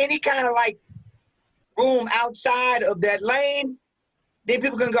give them any kind of like room outside of that lane, then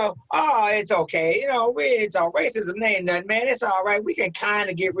people can go, oh, it's okay. You know, it's all racism. Ain't nothing, man. It's all right. We can kind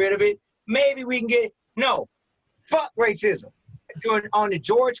of get rid of it. Maybe we can no, fuck racism. On the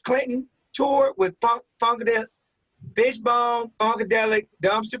George Clinton tour with Funkadelic, Fishbone, Funkadelic,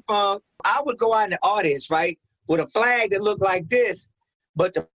 Dumpster Funk, I would go out in the audience, right, with a flag that looked like this,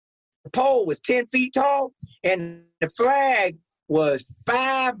 but the pole was 10 feet tall, and the flag was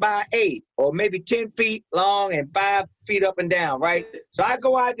 5 by 8, or maybe 10 feet long and 5 feet up and down, right? So I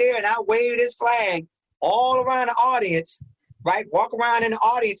go out there and I wave this flag all around the audience, right? Walk around in the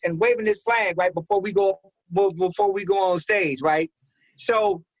audience and waving this flag right before we go on stage, right?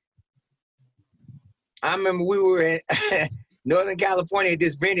 So I remember we were in Northern California at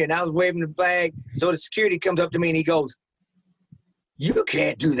this venue, and I was waving the flag. So the security comes up to me and he goes, "You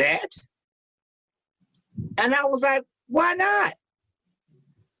can't do that." And I was like, "Why not?"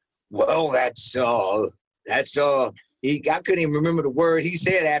 Well, that's I couldn't even remember the word he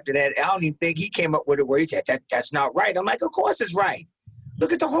said after that. I don't even think he came up with a word. He said, that's not right. I'm like, of course it's right.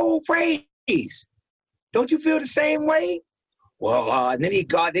 Look at the whole phrase. Don't you feel the same way? Well, and then he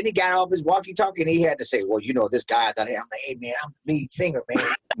got off his walkie-talkie and he had to say, well, you know, this guy's out here. I'm like, hey, man, I'm the lead singer, man.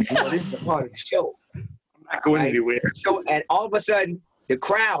 You know, this is a part of the show. I'm not going anywhere. So, and all of a sudden, the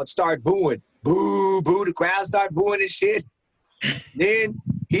crowd started booing. Boo, boo. The crowd started booing and shit. Then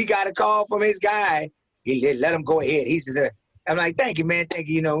he got a call from his guy. He let him go ahead. He says, I'm like, thank you, man. Thank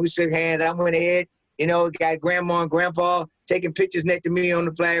you. You know, we shook hands. I went ahead. You know, got grandma and grandpa taking pictures next to me on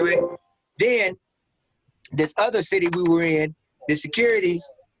the flag, right? Then this other city we were in, the security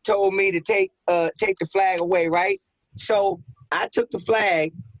told me to take the flag away, right? So I took the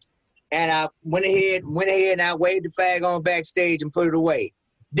flag and I went ahead and I waved the flag on backstage and put it away.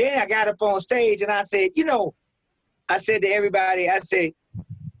 Then I got up on stage and I said, you know, I said to everybody,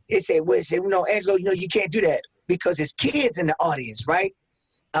 they said, no, Angelo, you know, you can't do that because there's kids in the audience, right?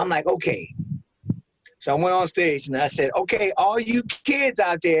 I'm like, okay. So I went on stage and I said, okay, all you kids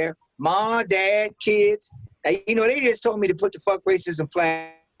out there, mom, dad, kids, you know, they just told me to put the fuck racism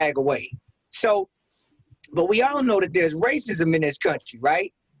flag away. So, but we all know that there's racism in this country,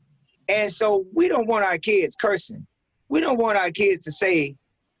 right? And so we don't want our kids cursing. We don't want our kids to say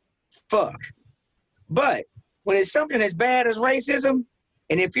fuck. But when it's something as bad as racism,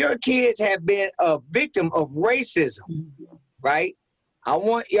 and if your kids have been a victim of racism, right, I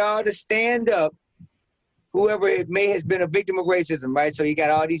want y'all to stand up, whoever it may has been a victim of racism, right? So you got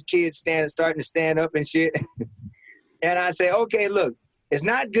all these kids starting to stand up and shit. And I say, okay, look, it's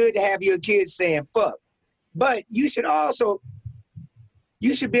not good to have your kids saying fuck, but you should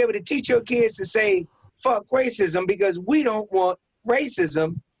be able to teach your kids to say fuck racism because we don't want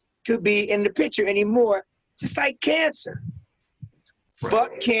racism to be in the picture anymore, just like cancer.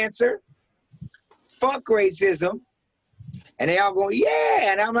 Fuck cancer, fuck racism, and they all go,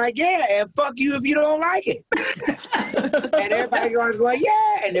 yeah, and I'm like, yeah, and fuck you if you don't like it. And everybody goes going,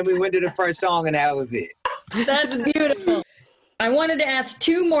 yeah, and then we went to the first song and that was it. That's beautiful. I wanted to ask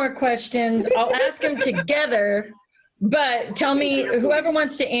 2 more questions. I'll ask them together, but tell me, whoever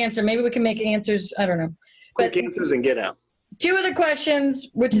wants to answer, maybe we can make answers, I don't know. Quick answers and get out. 2 of the questions,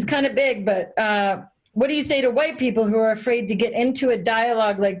 which is kind of big, but what do you say to white people who are afraid to get into a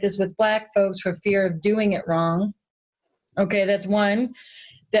dialogue like this with black folks for fear of doing it wrong? Okay, that's one.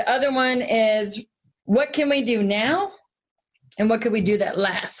 The other one is, what can we do now? And what could we do that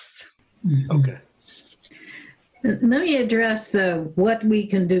lasts? Okay. Let me address what we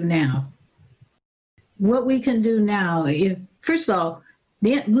can do now. What we can do now, first of all,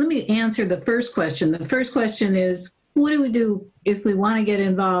 let me answer the first question. The first question is, what do we do if we want to get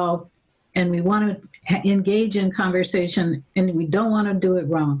involved and we want to engage in conversation and we don't want to do it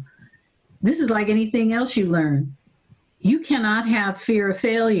wrong? This is like anything else you learn. You cannot have fear of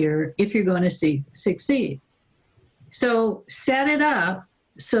failure if you're going to succeed. So set it up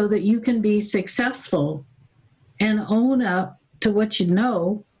so that you can be successful and own up to what you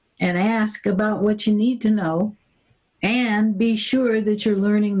know and ask about what you need to know and be sure that you're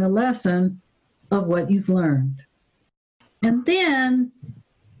learning the lesson of what you've learned. And then,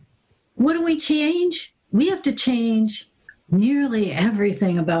 what do we change? We have to change nearly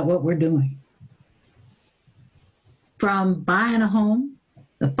everything about what we're doing. From buying a home,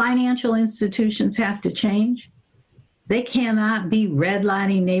 the financial institutions have to change. They cannot be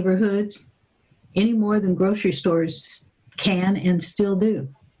redlining neighborhoods any more than grocery stores can and still do.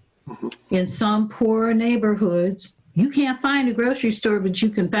 In some poor neighborhoods, you can't find a grocery store, but you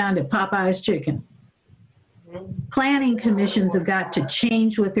can find a Popeye's chicken. Planning commissions have got to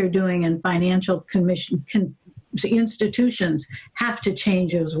change what they're doing, and financial institutions have to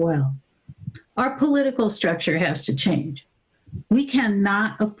change as well. Our political structure has to change. We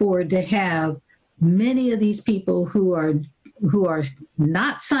cannot afford to have many of these people who are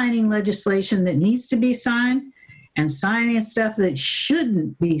not signing legislation that needs to be signed and signing stuff that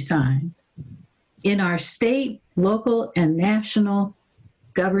shouldn't be signed in our state, local, and national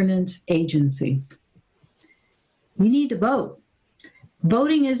governance agencies. We need to vote.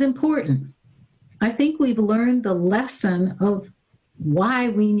 Voting is important. I think we've learned the lesson of why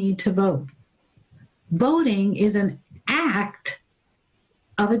we need to vote. Voting is an act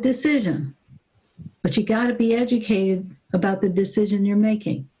of a decision, but you got to be educated about the decision you're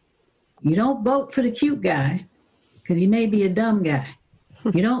making. You don't vote for the cute guy because he may be a dumb guy.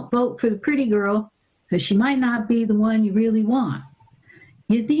 You don't vote for the pretty girl because she might not be the one you really want.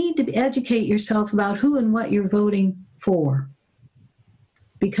 You need to educate yourself about who and what you're voting for,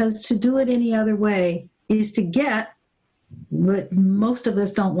 because to do it any other way is to get what most of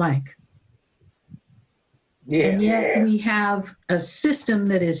us don't like. Yeah. And yet we have a system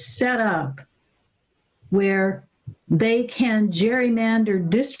that is set up where they can gerrymander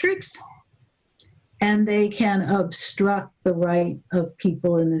districts and they can obstruct the right of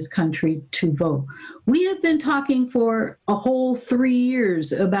people in this country to vote. We have been talking for a whole 3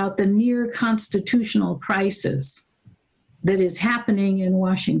 years about the near constitutional crisis that is happening in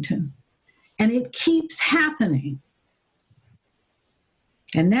Washington. And it keeps happening.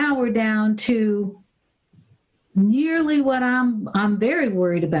 And now we're down to nearly what I'm very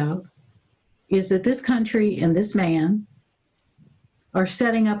worried about is that this country and this man are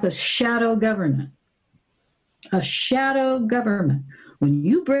setting up a shadow government. A shadow government. When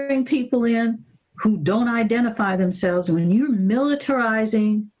you bring people in who don't identify themselves, when you're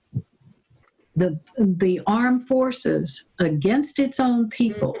militarizing the armed forces against its own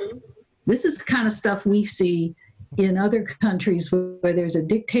people, this is the kind of stuff we see in other countries where there's a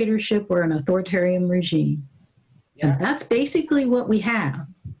dictatorship or an authoritarian regime. And that's basically what we have.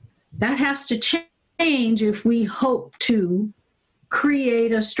 That has to change if we hope to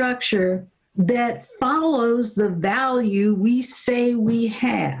create a structure that follows the value we say we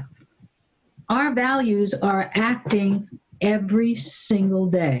have. Our values are acting every single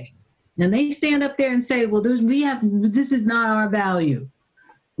day. And they stand up there and say, well, this is not our value.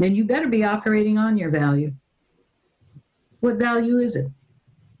 Then you better be operating on your value. What value is it?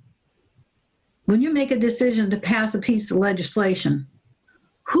 When you make a decision to pass a piece of legislation,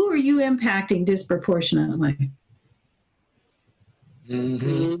 who are you impacting disproportionately?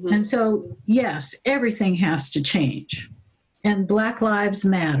 Mm-hmm. And so, yes, everything has to change. And Black Lives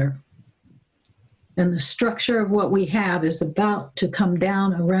Matter. And the structure of what we have is about to come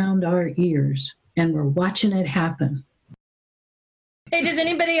down around our ears. And we're watching it happen. Hey, does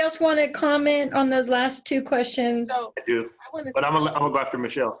anybody else want to comment on those last two questions? So I do, but I'm gonna go after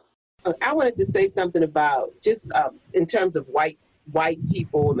Michelle. I wanted to say something about just in terms of white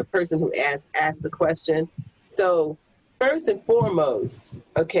people and the person who asked the question. So first and foremost,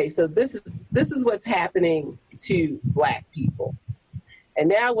 okay, so this is what's happening to Black people. And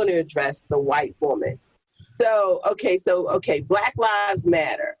now I want to address the white woman. So, okay, Black Lives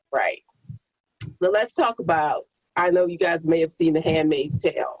Matter, right? So let's talk about, I know you guys may have seen The Handmaid's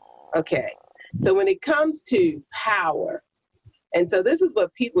Tale. Okay, so when it comes to power, and so this is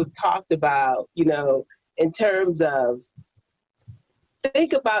what people have talked about, in terms of,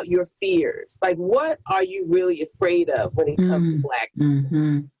 think about your fears. Like, what are you really afraid of when it comes to Black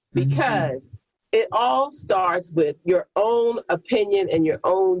people? Because it all starts with your own opinion and your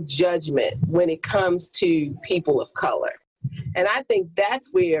own judgment when it comes to people of color. And I think that's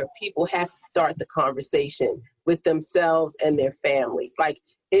where people have to start the conversation with themselves and their families. Like,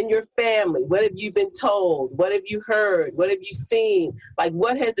 in your family, what have you been told? What have you heard? What have you seen? Like,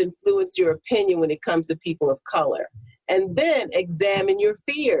 what has influenced your opinion when it comes to people of color? And then examine your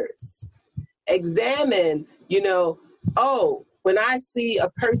fears. Examine, when I see a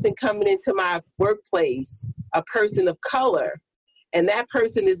person coming into my workplace, a person of color, and that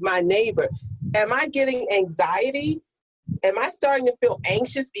person is my neighbor, am I getting anxiety? Am I starting to feel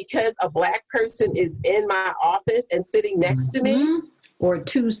anxious because a Black person is in my office and sitting next to me? Or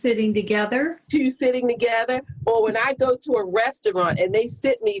two sitting together. Or when I go to a restaurant and they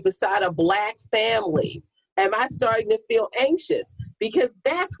sit me beside a Black family, am I starting to feel anxious? Because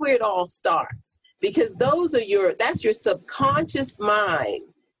that's where it all starts. Because that's your subconscious mind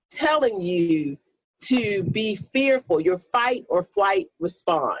telling you to be fearful, your fight or flight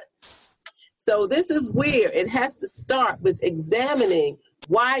response. So this is where it has to start with examining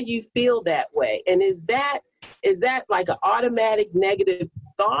why you feel that way. And is that like an automatic negative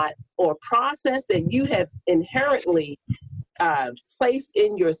thought or process that you have inherently placed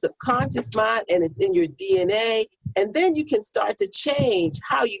in your subconscious mind and it's in your DNA. And then you can start to change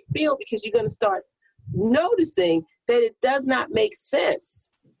how you feel, because you're going to start noticing that it does not make sense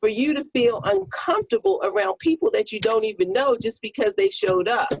for you to feel uncomfortable around people that you don't even know just because they showed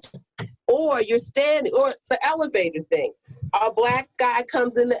up. Or you're standing, or the elevator thing. A black guy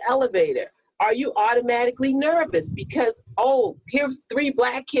comes in the elevator. Are you automatically nervous because, oh, here's 3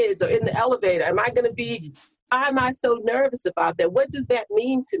 black kids are in the elevator? Why am I so nervous about that? What does that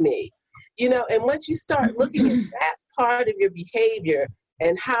mean to me? You know, and once you start looking at that part of your behavior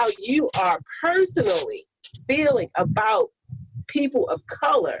and how you are personally feeling about people of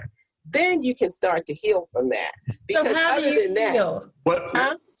color, then you can start to heal from that. Because so how other do you than that, feel?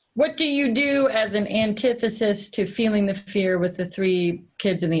 What do you do as an antithesis to feeling the fear with the 3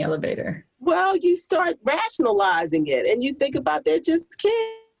 kids in the elevator? Well, you start rationalizing it and you think about they're just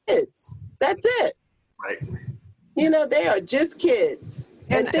kids. That's it. Right. You know, they are just kids.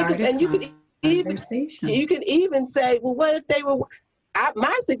 And you could even say, well, what if they were?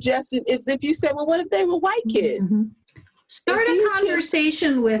 My suggestion is if you say, well, what if they were white kids? Mm-hmm. Start a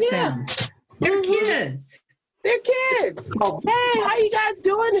conversation with them. They're kids. They're kids. Hey, how you guys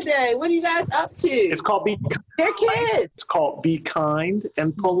doing today? What are you guys up to? It's called be kind. They're kids. It's called be kind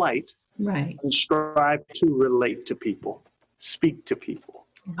and polite. Right. And strive to relate to people, speak to people,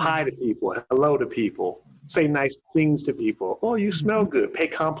 hi to people, hello to people, say nice things to people. Oh, you smell good. Pay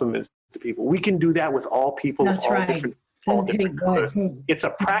compliments to people. We can do that with all people. That's of all right. different colors. It's a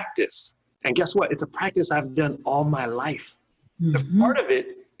practice. And guess what? It's a practice I've done all my life. Mm-hmm. The part of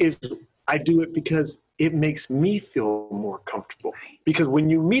it is I do it because it makes me feel more comfortable. Because when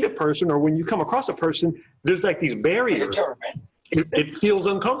you meet a person or when you come across a person, there's like these barriers. It feels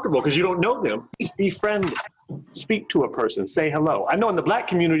uncomfortable because you don't know them. Be friendly. Speak to a person. Say hello. I know in the Black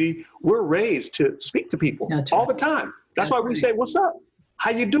community, we're raised to speak to people all the time. That's why we say, what's up?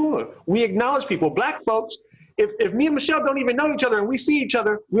 How you doing? We acknowledge people. Black folks, if me and Michelle don't even know each other and we see each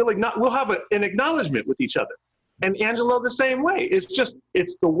other, we'll have an acknowledgement with each other. And Angelo the same way. It's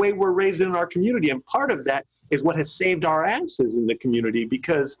the way we're raised in our community. And part of that is what has saved our asses in the community,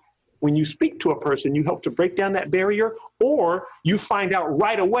 because when you speak to a person, you help to break down that barrier, or you find out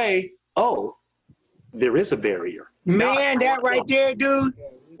right away, oh, there is a barrier. Man, that right there, dude.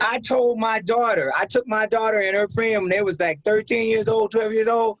 I told my daughter, I took my daughter and her friend when they was like 13 years old, 12 years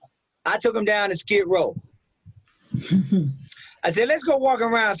old. I took them down to Skid Row. I said, let's go walk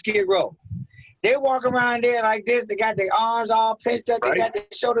around Skid Row. They walk around there like this. They got their arms all pinched up. They got their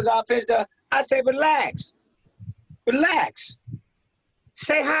shoulders all pinched up. I say, relax. Relax.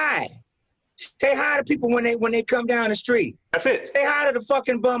 Say hi. Say hi to people when they come down the street. That's it. Say hi to the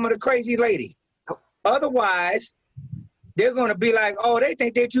fucking bum or the crazy lady. Otherwise, they're going to be like, oh, they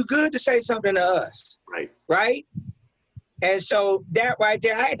think they're too good to say something to us. Right. Right? And so that right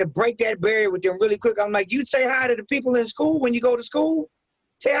there, I had to break that barrier with them really quick. I'm like, you say hi to the people in school when you go to school?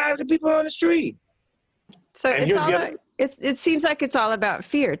 Say hi to the people on the street. So it seems like it's all about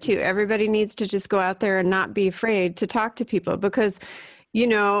fear too. Everybody needs to just go out there and not be afraid to talk to people, because, you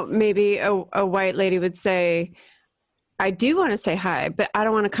know, maybe a white lady would say, I do want to say hi, but I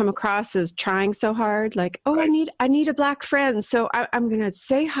don't want to come across as trying so hard. Like, oh, right. I need a black friend. So I'm going to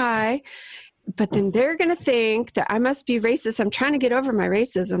say hi, but then they're going to think that I must be racist. I'm trying to get over my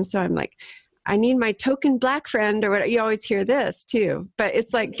racism. So I'm like, I need my token black friend or whatever. You always hear this too, but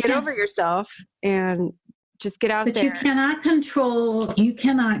it's like, get over yourself and just get out there. But you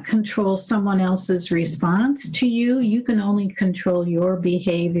cannot control someone else's response to you. You can only control your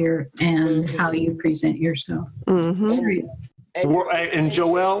behavior and how you present yourself. Mm-hmm. And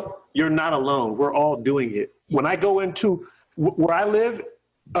Joelle, you're not alone. We're all doing it. When I go into where I live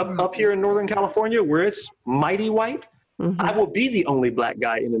up here in Northern California, where it's mighty white, I will be the only black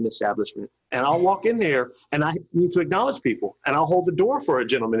guy in an establishment. And I'll walk in there and I need to acknowledge people. And I'll hold the door for a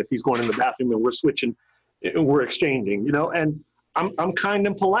gentleman if he's going in the bathroom and we're switching, we're exchanging, you know, and I'm kind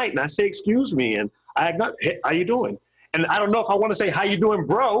and polite and I say, excuse me. And I acknowledge, hey, how you doing? And I don't know if I want to say, how you doing,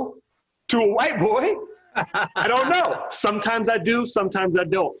 bro, to a white boy. I don't know. Sometimes I do, sometimes I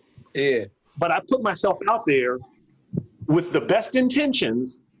don't. Yeah. But I put myself out there with the best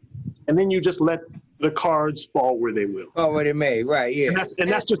intentions, and then you just let the cards fall where they will. Oh, where they may, right, yeah.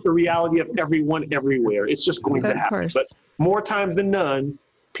 And that's just the reality of everyone everywhere. It's just going to happen. But more times than none,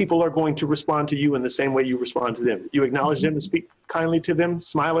 people are going to respond to you in the same way you respond to them. You acknowledge them and speak kindly to them,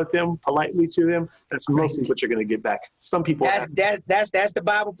 smile at them, politely to them. That's mostly what you're going to get back. Some people. That's the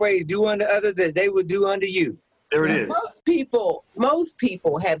Bible phrase, do unto others as they would do unto you. There it is. Most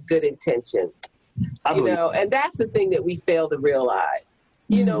people have good intentions, you know, and that's the thing that we fail to realize.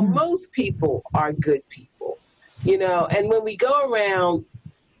 You know, most people are good people. you know, and when we go around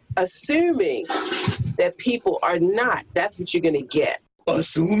assuming that people are not, that's what you're going to get.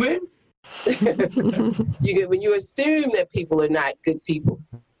 Assuming? When you assume that people are not good people,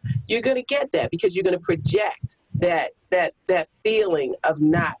 you're going to get that because you're going to project that feeling of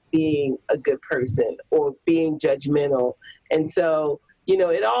not being a good person or being judgmental. And so, you know,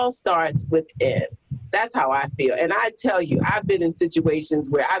 it all starts within. That's how I feel. And I tell you, I've been in situations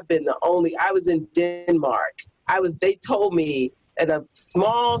where I was in Denmark. They told me at a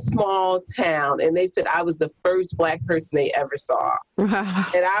small town, and they said I was the first Black person they ever saw. And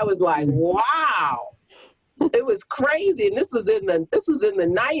I was like, wow. It was crazy. And this was in the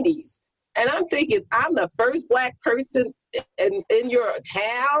 90s. And I'm thinking, I'm the first Black person in your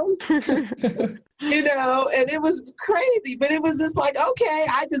town, you know, and it was crazy, but it was just like, okay,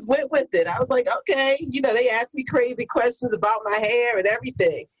 I just went with it. I was like, okay, you know, they asked me crazy questions about my hair and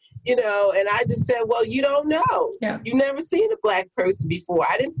everything, you know, and I just said, well, you don't know. Yeah. You've never seen a Black person before.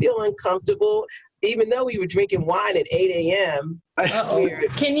 I didn't feel uncomfortable, even though we were drinking wine at 8 a.m.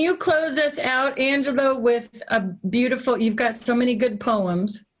 Can you close us out, Angela, with a beautiful, you've got so many good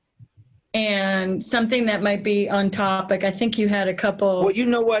poems and something that might be on topic. I think you had a couple. Well, you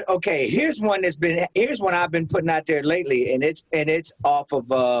know what? Okay, here's one I've been putting out there lately, and it's off of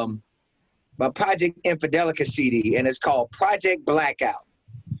my Project Infidelica CD, and it's called Project Blackout.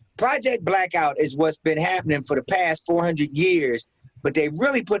 Project Blackout is what's been happening for the past 400 years, but they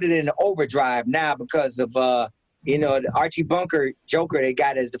really put it in overdrive now because of you know, the Archie Bunker Joker they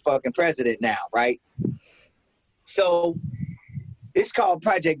got as the fucking president now, right? So it's called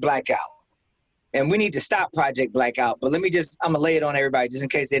Project Blackout. And we need to stop Project Blackout. But I'm going to lay it on everybody just in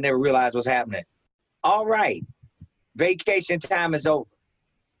case they never realize what's happening. All right. Vacation time is over.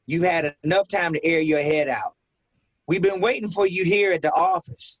 You've had enough time to air your head out. We've been waiting for you here at the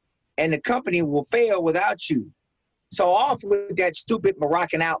office, and the company will fail without you. So off with that stupid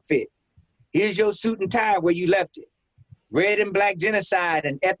Moroccan outfit. Here's your suit and tie where you left it. Red and black genocide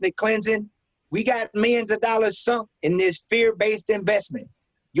and ethnic cleansing. We got millions of dollars sunk in this fear-based investment.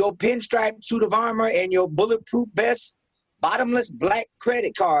 Your pinstripe suit of armor and your bulletproof vest, bottomless black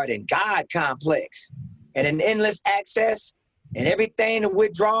credit card and God complex, and an endless access and everything to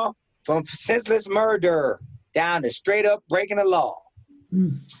withdraw from senseless murder down to straight up breaking the law.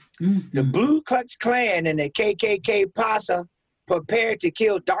 The Blue Klux Klan and the KKK posse prepared to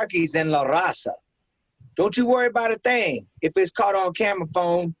kill darkies in La Raza. Don't you worry about a thing. If it's caught on camera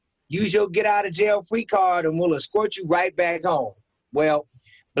phone, use your get out of jail free card and we'll escort you right back home. Well,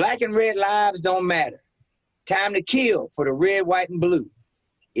 Black and red lives don't matter. Time to kill for the red, white, and blue.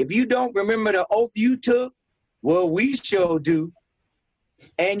 If you don't remember the oath you took, well, we sure do.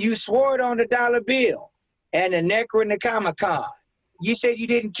 And you swore it on the dollar bill and the Necronomicon. You said you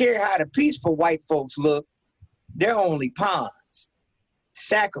didn't care how the peaceful white folks look. They're only pawns,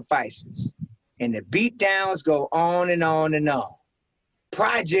 sacrifices, and the beatdowns go on and on and on.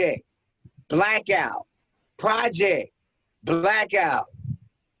 Project Blackout. Project Blackout.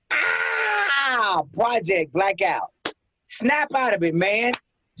 Ah! Project Blackout. Snap out of it, man.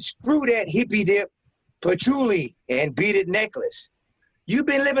 Screw that hippie dip, patchouli, and beaded necklace. You've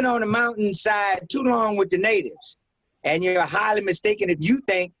been living on the mountainside too long with the natives, and you're highly mistaken if you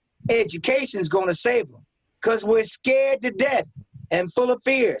think education's gonna save them, because we're scared to death and full of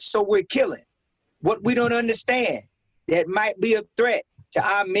fear, so we're killing what we don't understand that might be a threat to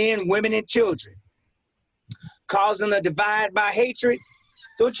our men, women, and children. Causing a divide by hatred.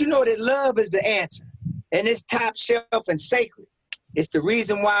 Don't you know that love is the answer? And it's top shelf and sacred. It's the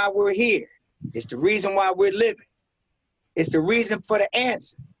reason why we're here. It's the reason why we're living. It's the reason for the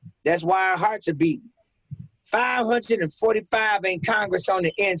answer. That's why our hearts are beating. 545 in Congress on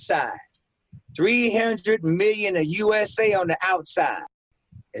the inside. 300 million in USA on the outside.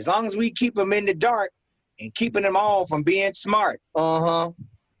 As long as we keep them in the dark and keeping them all from being smart.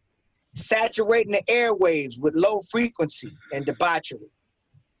 Saturating the airwaves with low frequency and debauchery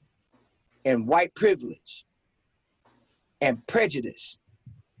and white privilege and prejudice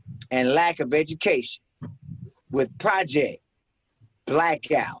and lack of education with Project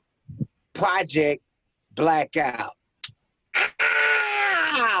Blackout. Project Blackout.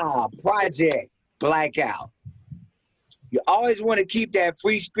 Ah! Project Blackout. You always want to keep that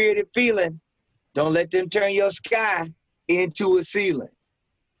free-spirited feeling. Don't let them turn your sky into a ceiling.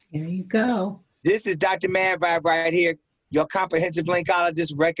 There you go. This is Dr. Man Vibe right here, your comprehensive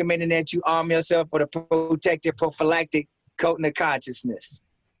linkologist, recommending that you arm yourself with a protective prophylactic coating of consciousness.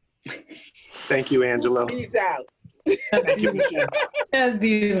 Thank you, Angela. Peace out. Thank you, Michelle. That's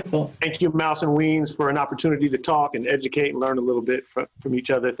beautiful. Thank you, Mouse and Weens, for an opportunity to talk and educate and learn a little bit from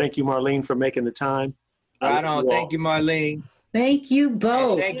each other. Thank you, Marlene, for making the time. Right on. Thank you, Marlene. Thank you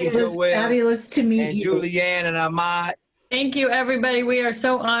both. And thank you, It was Joelle. fabulous to meet And you. Julianne and Ahmad. Thank you, everybody. We are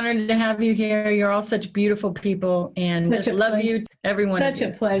so honored to have you here. You're all such beautiful people, and Such just a love pleasure. you, everyone. Such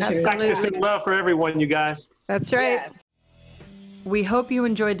a pleasure. Practice and love for everyone, you guys. That's right. Yes. We hope you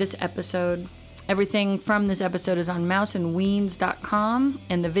enjoyed this episode. Everything from this episode is on mouseandweens.com,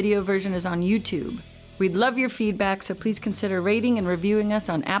 and the video version is on YouTube. We'd love your feedback, so please consider rating and reviewing us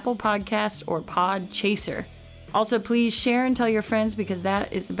on Apple Podcasts or Pod Chaser. Also, please share and tell your friends, because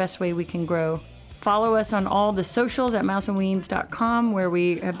that is the best way we can grow. Follow us on all the socials at mouseandweens.com, where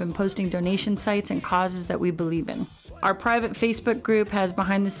we have been posting donation sites and causes that we believe in. Our private Facebook group has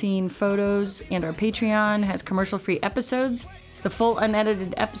behind-the-scene photos, and our Patreon has commercial-free episodes, the full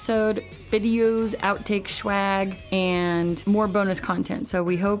unedited episode, videos, outtakes, swag, and more bonus content. So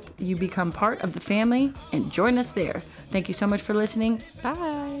we hope you become part of the family and join us there. Thank you so much for listening.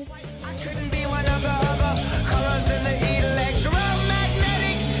 Bye. I couldn't be one of the other.